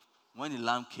came, when the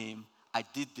lamb came, I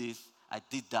did this, I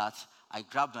did that, I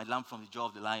grabbed my lamb from the jaw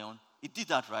of the lion. He did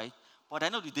that, right? But at the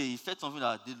end of the day, he said something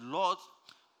that the Lord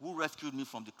who rescued me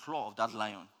from the claw of that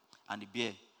lion and the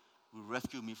bear will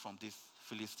rescue me from this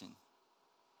Philistine.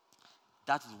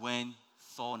 That is when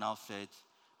Saul now said,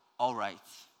 all right,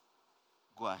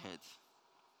 go ahead.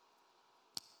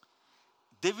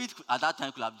 David, at that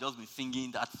time, could have just been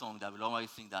singing that song that we always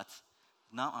sing, that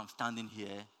now I'm standing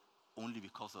here only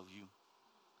because of you.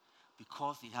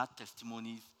 Because he had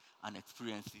testimonies and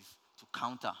experiences to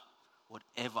counter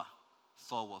whatever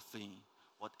Saul was saying,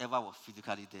 whatever was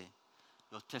physically there.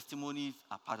 Your testimonies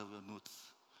are part of your notes.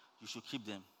 You should keep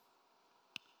them.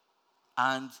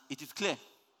 And it is clear,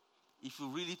 if you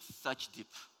really search deep,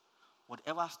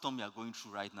 whatever storm you are going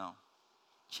through right now,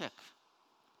 check.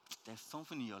 There's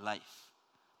something in your life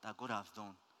that God has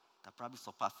done that probably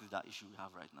surpasses that issue we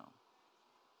have right now.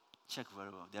 Check very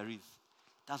well. There is.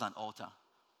 That's an altar.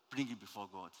 Bring it before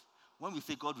God. When we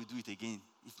say God will do it again,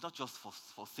 it's not just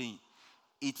for saying.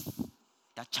 It's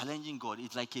you're challenging God.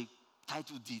 It's like a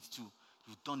title deed too.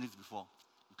 You've done this before.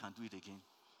 You can do it again.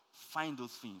 Find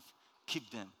those things. Keep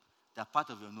them. They're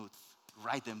part of your notes.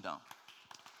 Write them down.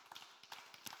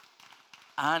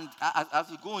 And as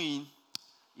you go in,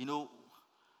 you know,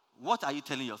 what are you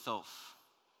telling yourself?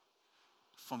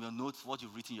 From your notes, what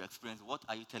you've written, your experience, what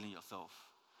are you telling yourself?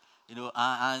 You know,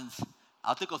 and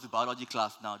I'll take us to biology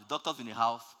class now. The doctors in the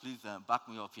house, please back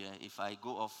me up here. If I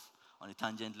go off on a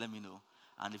tangent, let me know.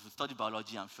 And if you study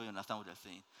biology, I'm sure you understand what they're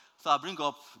saying. So I'll bring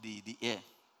up the air.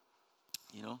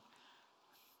 You know,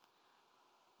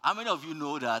 how many of you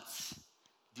know that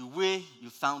the way you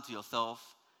sound to yourself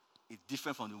is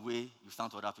different from the way you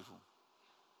sound to other people?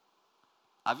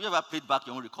 Have you ever played back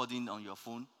your own recording on your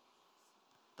phone?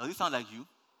 Does it sound like you?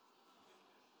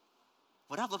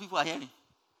 But that's what people are hearing.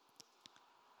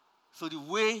 So the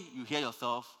way you hear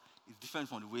yourself is different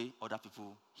from the way other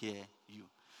people hear you.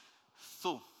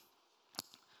 So,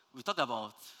 we talked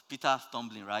about Peter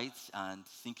stumbling, right, and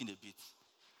sinking a bit.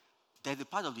 There's a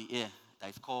part of the ear that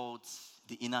is called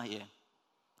the inner ear,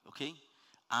 okay?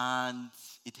 And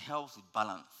it helps with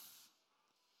balance,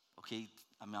 okay?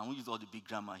 I mean, I won't use all the big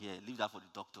grammar here. Leave that for the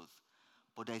doctors.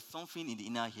 But there is something in the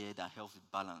inner ear that helps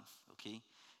with balance, okay?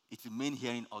 It's the main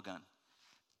hearing organ.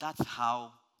 That's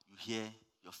how you hear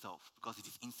yourself, because it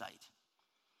is inside.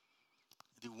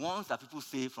 The ones that people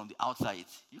say from the outside,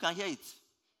 you can hear it.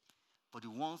 But the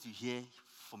ones you hear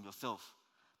from yourself,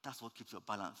 that's what keeps your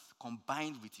balance.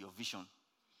 Combined with your vision,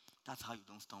 that's how you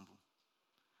don't stumble.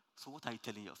 So what are you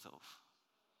telling yourself?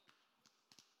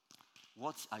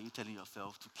 What are you telling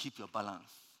yourself to keep your balance?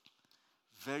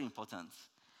 Very important.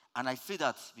 And I say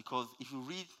that because if you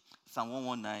read Psalm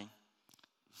 119,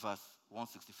 verse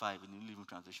 165 in the New Living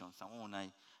Translation, Psalm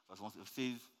 119, verse 1, it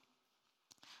says,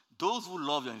 those who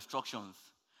love your instructions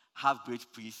have great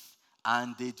peace,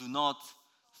 and they do not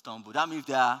stumble. That means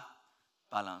they are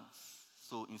balanced.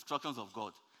 So, instructions of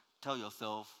God. Tell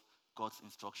yourself God's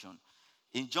instruction.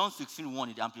 In John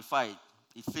 16:1, it amplified.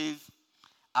 It says,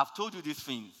 I've told you these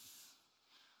things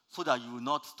so that you will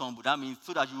not stumble. That means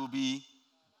so that you will be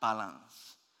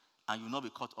balanced and you will not be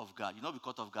caught off guard. You will not be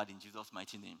caught off guard in Jesus'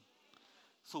 mighty name.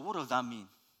 So what does that mean?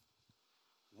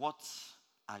 What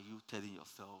are you telling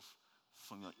yourself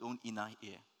from your own inner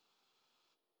ear?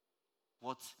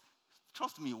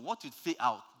 Trust me, what you say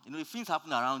out, if things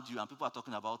happen around you and people are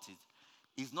talking about it,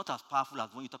 it's not as powerful as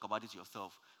when you talk about it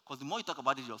yourself. Because the more you talk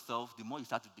about it yourself, the more you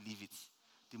start to believe it.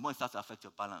 The more it starts to affect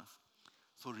your balance.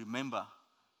 So remember,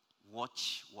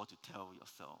 watch what you tell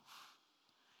yourself.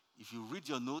 If you read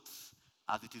your notes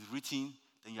as it is written,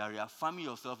 then you are reaffirming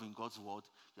yourself in God's word.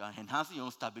 You are enhancing your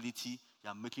own stability. You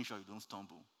are making sure you don't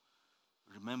stumble.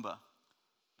 Remember,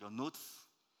 your notes,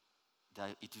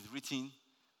 that it is written,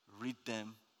 read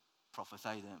them,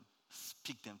 prophesy them,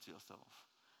 speak them to yourself.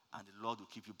 And the Lord will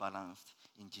keep you balanced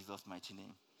in Jesus' mighty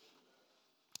name.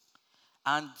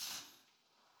 And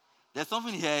there's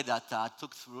something here that I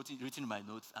written in my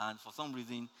notes, and for some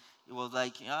reason, it was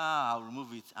like, I'll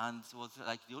remove it. And it was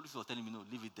like the Holy Spirit was telling me, no,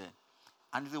 leave it there.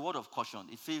 And it's a word of caution.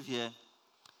 It says here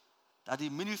that the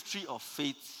ministry of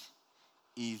faith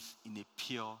is in a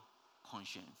pure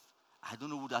conscience. I don't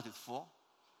know who that is for.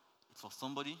 It's for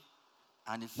somebody.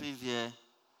 And it says here,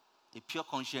 a pure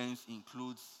conscience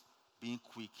includes being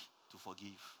quick to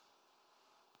forgive.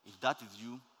 If that is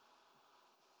you,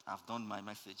 I've done my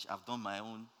message. I've done my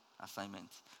own assignment.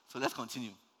 So let's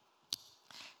continue.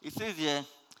 It says here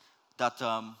that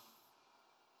some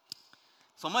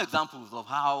more examples of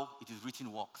how it is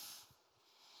written works.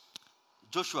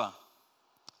 Joshua,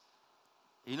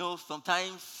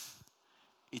 sometimes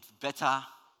it's better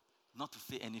not to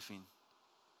say anything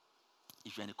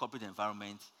if you're in a corporate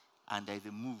environment and there is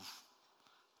a move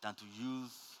than to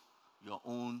use your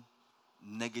own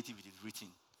negative it is written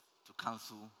to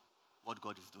cancel what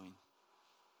God is doing.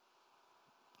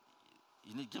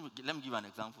 Let me give you an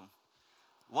example.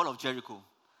 Wall of Jericho.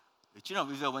 The children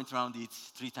of Israel went around it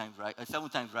 7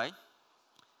 times, right?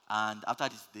 And after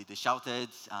this, they shouted,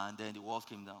 and then the walls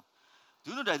came down.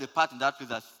 Do you know there's a part in that place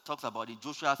that talks about it,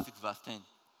 Joshua 6 verse 10?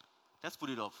 Let's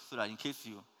put it up so that in case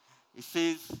it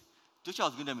says, Joshua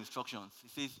was giving them instructions.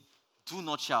 It says, do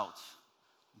not shout,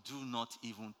 do not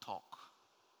even talk.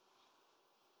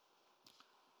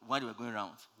 Why they were going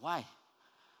around? Why?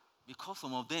 Because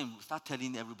some of them will start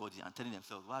telling everybody and telling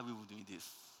themselves, why are we doing this?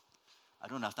 I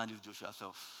don't understand this Joshua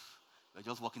self. We're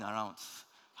just walking around.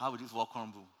 How will this wall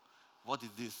crumble? What is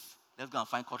this? Let's go and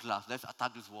find cutlass. Let's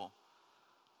attack this wall.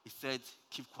 He said,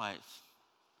 keep quiet.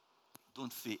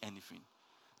 Don't say anything.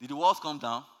 Did the walls come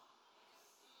down?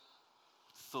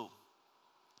 So,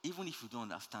 even if you don't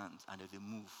understand and there's a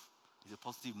move, it's a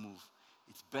positive move,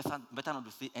 it's better not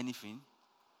to say anything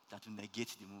than to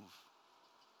negate the move.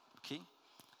 Okay?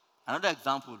 Another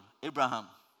example, Abraham.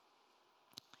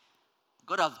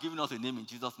 God has given us a name in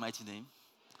Jesus' mighty name.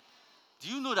 Do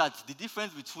you know that the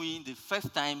difference between the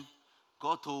first time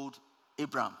God told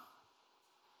Abraham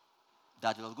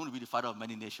that he was going to be the father of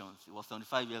many nations, he was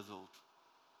 75 years old.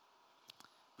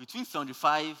 Between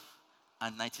 75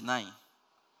 and 99,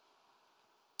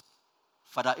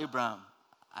 Father Abraham,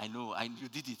 I know you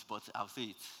did it, but I'll say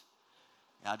it.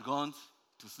 He had gone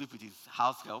to sleep with his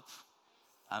house help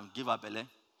and gave her belly,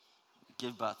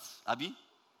 gave birth. Abi,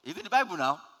 is it in the Bible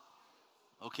now?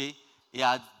 Okay. He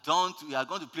had gone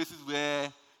to places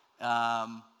where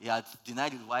he had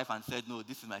denied his wife and said, no,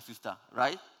 this is my sister,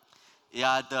 right? He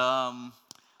had,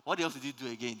 what else did he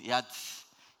do again?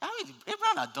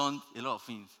 Abraham had done a lot of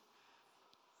things.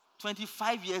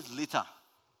 25 years later,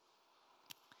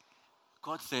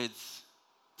 God said,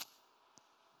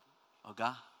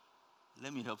 Oga,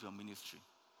 let me help your ministry.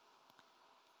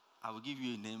 I will give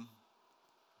you a name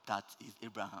that is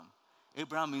Abraham.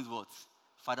 Abraham means what?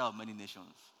 Father of many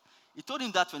nations. He told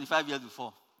him that 25 years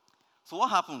before. So what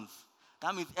happens?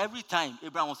 That means every time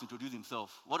Abraham wants to introduce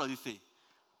himself, what does he say?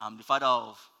 I'm the father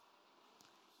of.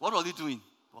 What was he doing?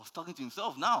 He was talking to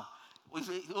himself now. He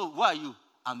said, oh, who are you?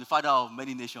 I'm the father of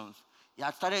many nations. He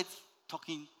had started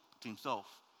talking to himself,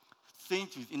 saying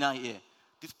to his inner ear,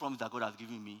 this promise that God has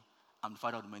given me, I'm the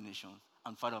father of many nations.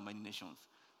 I'm the father of many nations.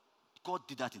 God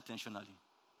did that intentionally.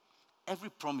 Every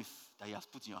promise that he has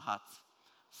put in your heart,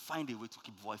 find a way to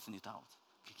keep voicing it out.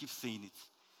 You keep saying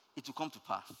it. It will come to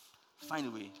pass. Find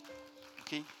a way.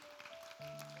 Okay?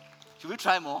 Should we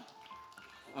try more?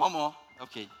 One more?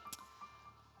 Okay.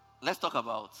 Let's talk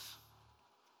about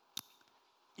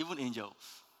even angels.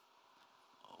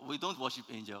 We don't worship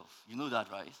angels. You know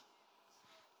that, right?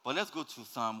 But let's go to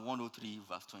Psalm 103,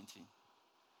 verse 20.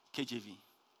 KJV.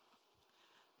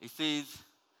 It says,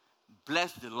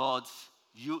 bless the Lord,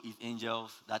 you his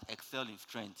angels that excel in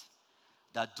strength,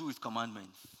 that do his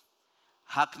commandments,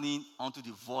 hearkening unto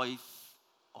the voice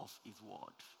of his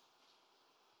word.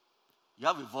 You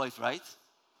have a voice, right?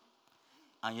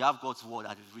 And you have God's word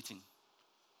that is written.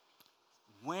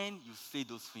 When you say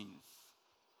those things,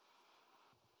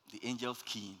 the angels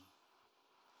key in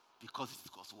because it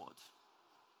is God's word.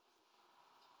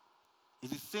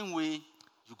 It's the same way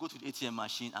you go to the ATM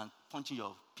machine and punch in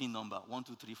your PIN number,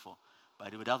 1234. By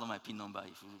the way, that's not my PIN number.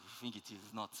 If you think it is,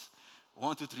 it's not.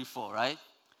 1234, right?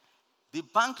 The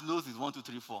bank knows it's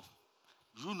 1234.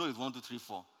 You know it's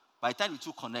 1234. By the time you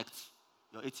two connect,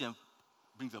 your ATM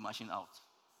brings the machine out.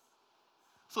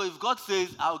 So if God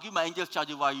says, I will give my angels charge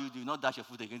over you, do not dash your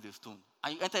foot against a stone.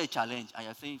 And you enter a challenge, and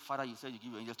you're saying, Father, you said you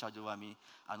give your angels charge over me,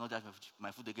 I will not dash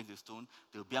my foot against a stone.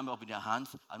 They will bear me up in their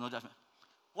hands, I will not dash my...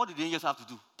 What do the angels have to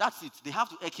do? That's it. They have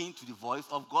to hearken to the voice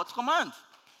of God's command.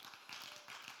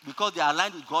 Because they are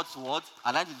aligned with God's word,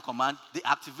 aligned with the command, they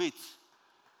activate.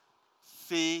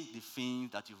 Say the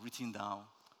things that you've written down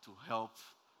to help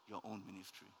your own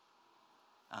ministry.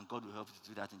 And God will help you to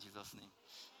do that in Jesus' name.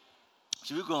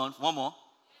 Should we go on? One more?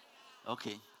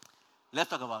 Okay. Let's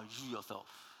talk about you yourself.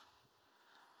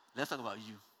 Let's talk about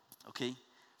you. Okay?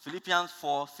 Philippians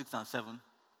 4, 6, and 7.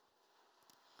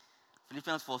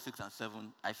 Philippians 4, 6, and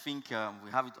 7. I think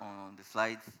we have it on the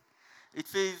slides. It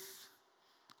says,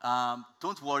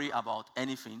 don't worry about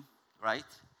anything, right?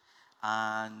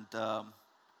 And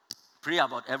pray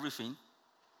about everything.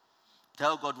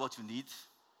 Tell God what you need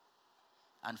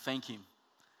and thank him.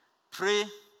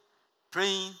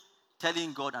 Praying,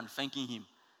 telling God and thanking him.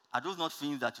 Are those not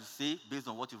things that you say based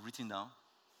on what you've written down?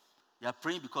 You are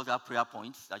praying because you have prayer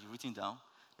points that you've written down.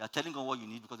 You are telling God what you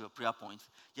need because of your prayer points.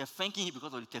 You are thanking him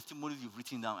because of the testimonies you've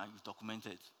written down and you've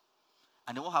documented.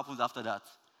 And then what happens after that?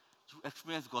 You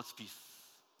experience God's peace,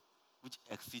 which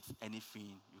exceeds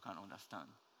anything you can understand.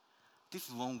 This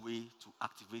is one way to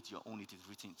activate your own it is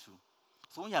written too.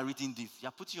 So when you are reading this, you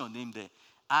are putting your name there.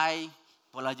 I,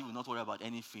 Bolaji, will not worry about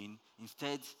anything.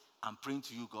 Instead, I'm praying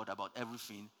to you, God, about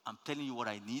everything. I'm telling you what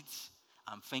I need.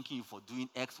 I'm thanking you for doing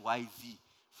X, Y, Z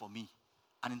for me.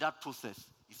 And in that process,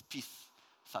 His peace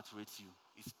saturates you.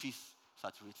 His peace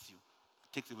saturates you.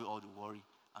 It takes away all the worry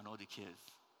and all the cares.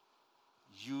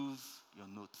 Use your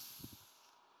notes.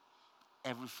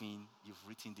 Everything you've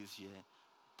written this year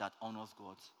that honors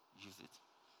God, use it.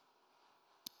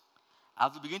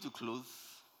 As we begin to close,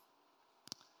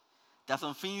 there are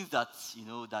some things that,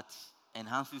 that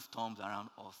enhances storms around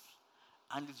us.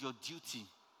 And it's your duty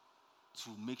to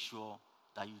make sure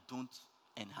that you don't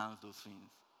enhance those things.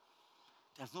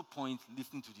 There's no point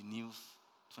listening to the news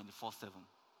 24/7.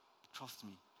 Trust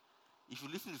me. If you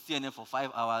listen to CNN for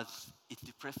 5 hours, it's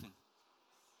depressing.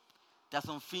 There are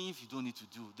some things you don't need to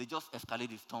do. They just escalate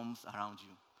the storms around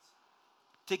you.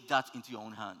 Take that into your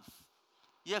own hands.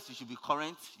 Yes, you should be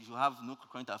current. You should have no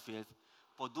current affairs.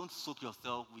 But don't soak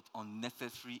yourself with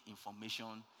unnecessary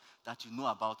information that you know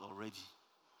about already.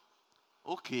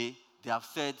 Okay, they have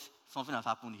said something has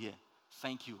happened here.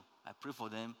 Thank you. I pray for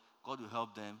them. God will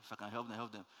help them. If I can help them,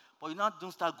 help them. But you now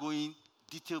don't start going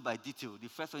detail by detail. The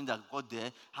first one that got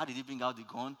there, how did he bring out the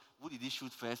gun? Who did he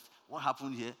shoot first? What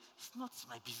happened here? It's not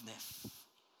my business.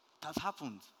 It has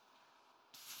happened.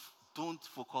 Don't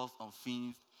focus on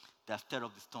things that stir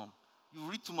up the storm. You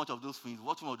read too much of those things,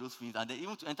 watch too much of those things, and then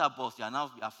even to enter bus, you are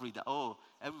now afraid that,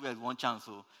 everywhere is one chance,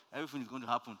 so everything is going to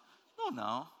happen. No,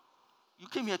 now. You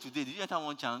came here today. Did you enter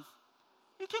one chance?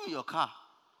 You came in your car.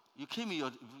 You came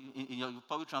in your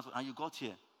public transport, and you got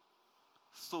here.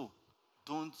 So,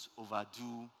 don't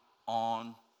overdo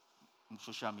on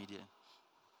social media.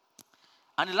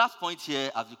 And the last point here,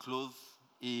 as we close,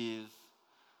 is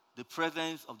the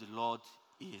presence of the Lord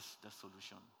is the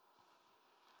solution.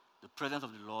 The presence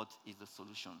of the Lord is the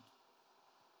solution.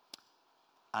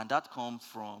 And that comes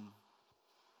from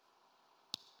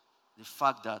the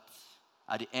fact that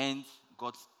at the end,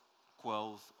 God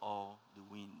quells all the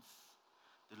winds.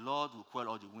 The Lord will quell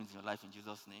all the winds in your life in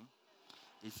Jesus' name.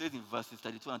 It says in verses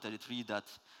 32 and 33 that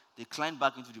they climbed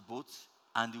back into the boat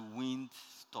and the wind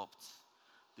stopped.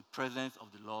 The presence of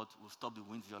the Lord will stop the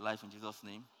winds in your life in Jesus'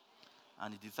 name.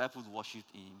 And the disciples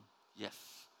worshipped him. Yes,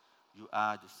 you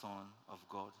are the Son of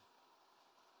God.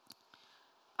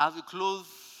 As we close,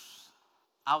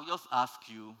 I'll just ask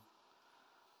you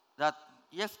that,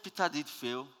 yes, Peter did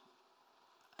fail.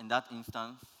 in that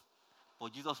instance,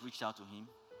 but Jesus reached out to him,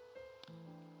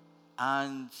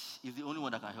 and he's the only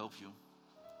one that can help you.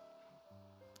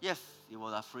 Yes, he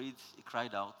was afraid. He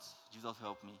cried out, Jesus,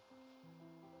 help me.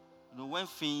 When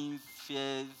things,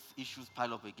 fears, issues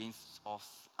pile up against us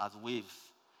as waves,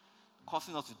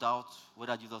 causing us to doubt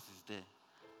whether Jesus is there,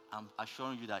 I'm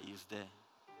assuring you that he is there.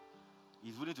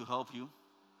 He's willing to help you.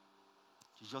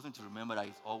 You just need to remember that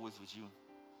he's always with you.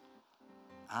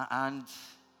 And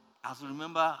as we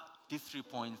remember these 3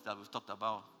 points that we've talked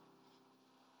about,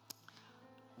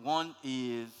 one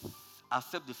is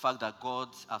accept the fact that God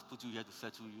has put you here to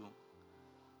settle you.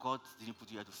 God didn't put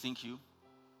you here to sink you.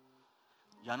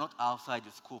 You are not outside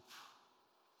the scope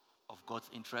of God's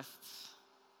interests.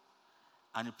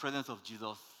 And the presence of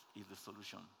Jesus is the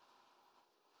solution.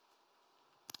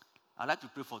 I'd like to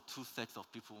pray for 2 sets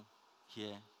of people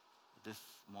here this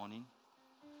morning.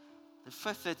 The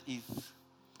first set is,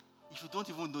 if you don't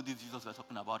even know this Jesus we're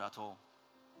talking about at all,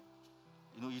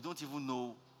 you don't even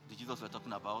know the Jesus we're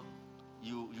talking about,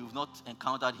 you've not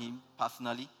encountered him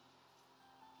personally,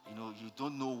 you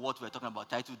don't know what we're talking about,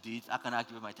 title deeds. How can I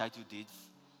activate my title deeds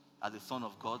as a son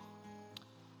of God?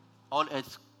 All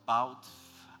heads bowed,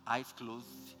 eyes closed.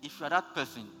 If you're that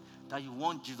person that you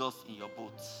want Jesus in your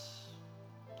boat,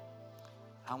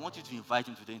 I want you to invite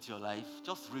him today into your life.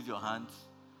 Just raise your hand.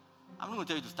 I'm not going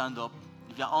to tell you to stand up.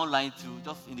 If you're online too,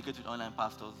 just indicate to the online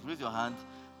pastors. Raise your hand.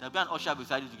 There'll be an usher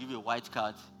beside you to give you a white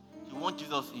card. You want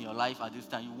Jesus in your life at this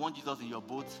time. You want Jesus in your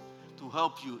boat to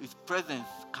help you. His presence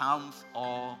calms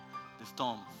all the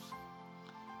storms.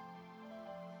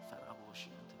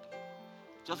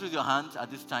 Just raise your hand at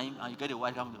this time and you get a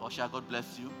white card from the usher. God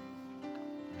bless you.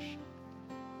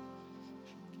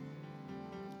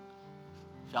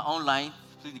 If you're online,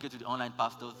 please indicate to the online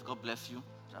pastors. God bless you.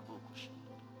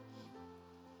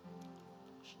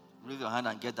 Raise your hand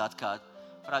and get that card.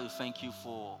 Father, we thank you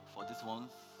for these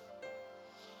ones.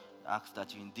 I ask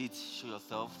that you indeed show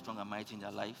yourself strong and mighty in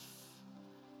their life.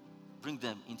 Bring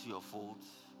them into your fold.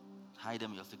 Hide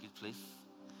them in your secret place.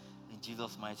 In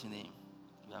Jesus' mighty name,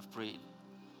 we have prayed.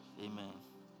 Amen.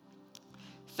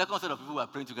 Second set of people we are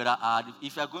praying together are,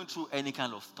 if you are going through any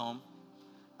kind of storm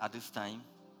at this time,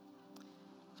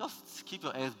 just keep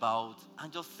your heads bowed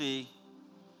and just say,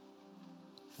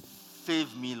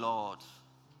 save me, Lord.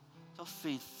 Just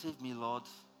say, save me, Lord.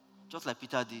 Just like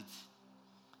Peter did.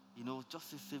 Just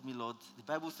say, save me, Lord. The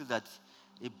Bible says that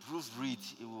a bruised reed,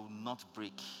 it will not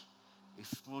break. A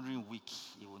smoldering wick,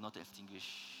 it will not extinguish.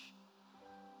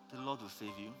 The Lord will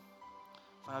save you.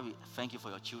 Father, we thank you for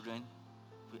your children.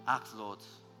 We ask, Lord,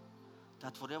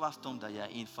 that whatever storm that you are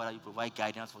in, Father, you provide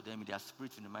guidance for them in their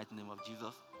spirits in the mighty name of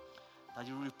Jesus. That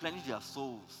you replenish their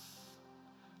souls.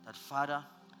 That, Father,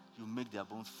 you make their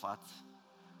bones fat.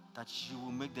 That you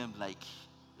will make them like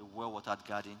a well-watered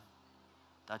garden.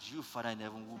 That you, Father in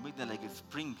heaven, will make them like a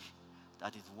spring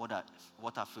that is water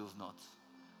fails not.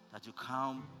 That you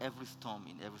calm every storm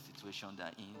in every situation they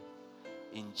are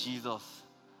in. In Jesus'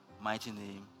 mighty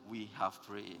name, we have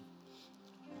prayed.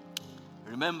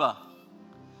 Remember,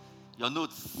 your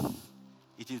notes,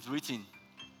 it is written.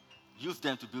 Use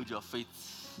them to build your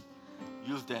faith.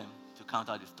 Use them to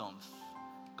counter the storms.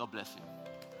 God bless you.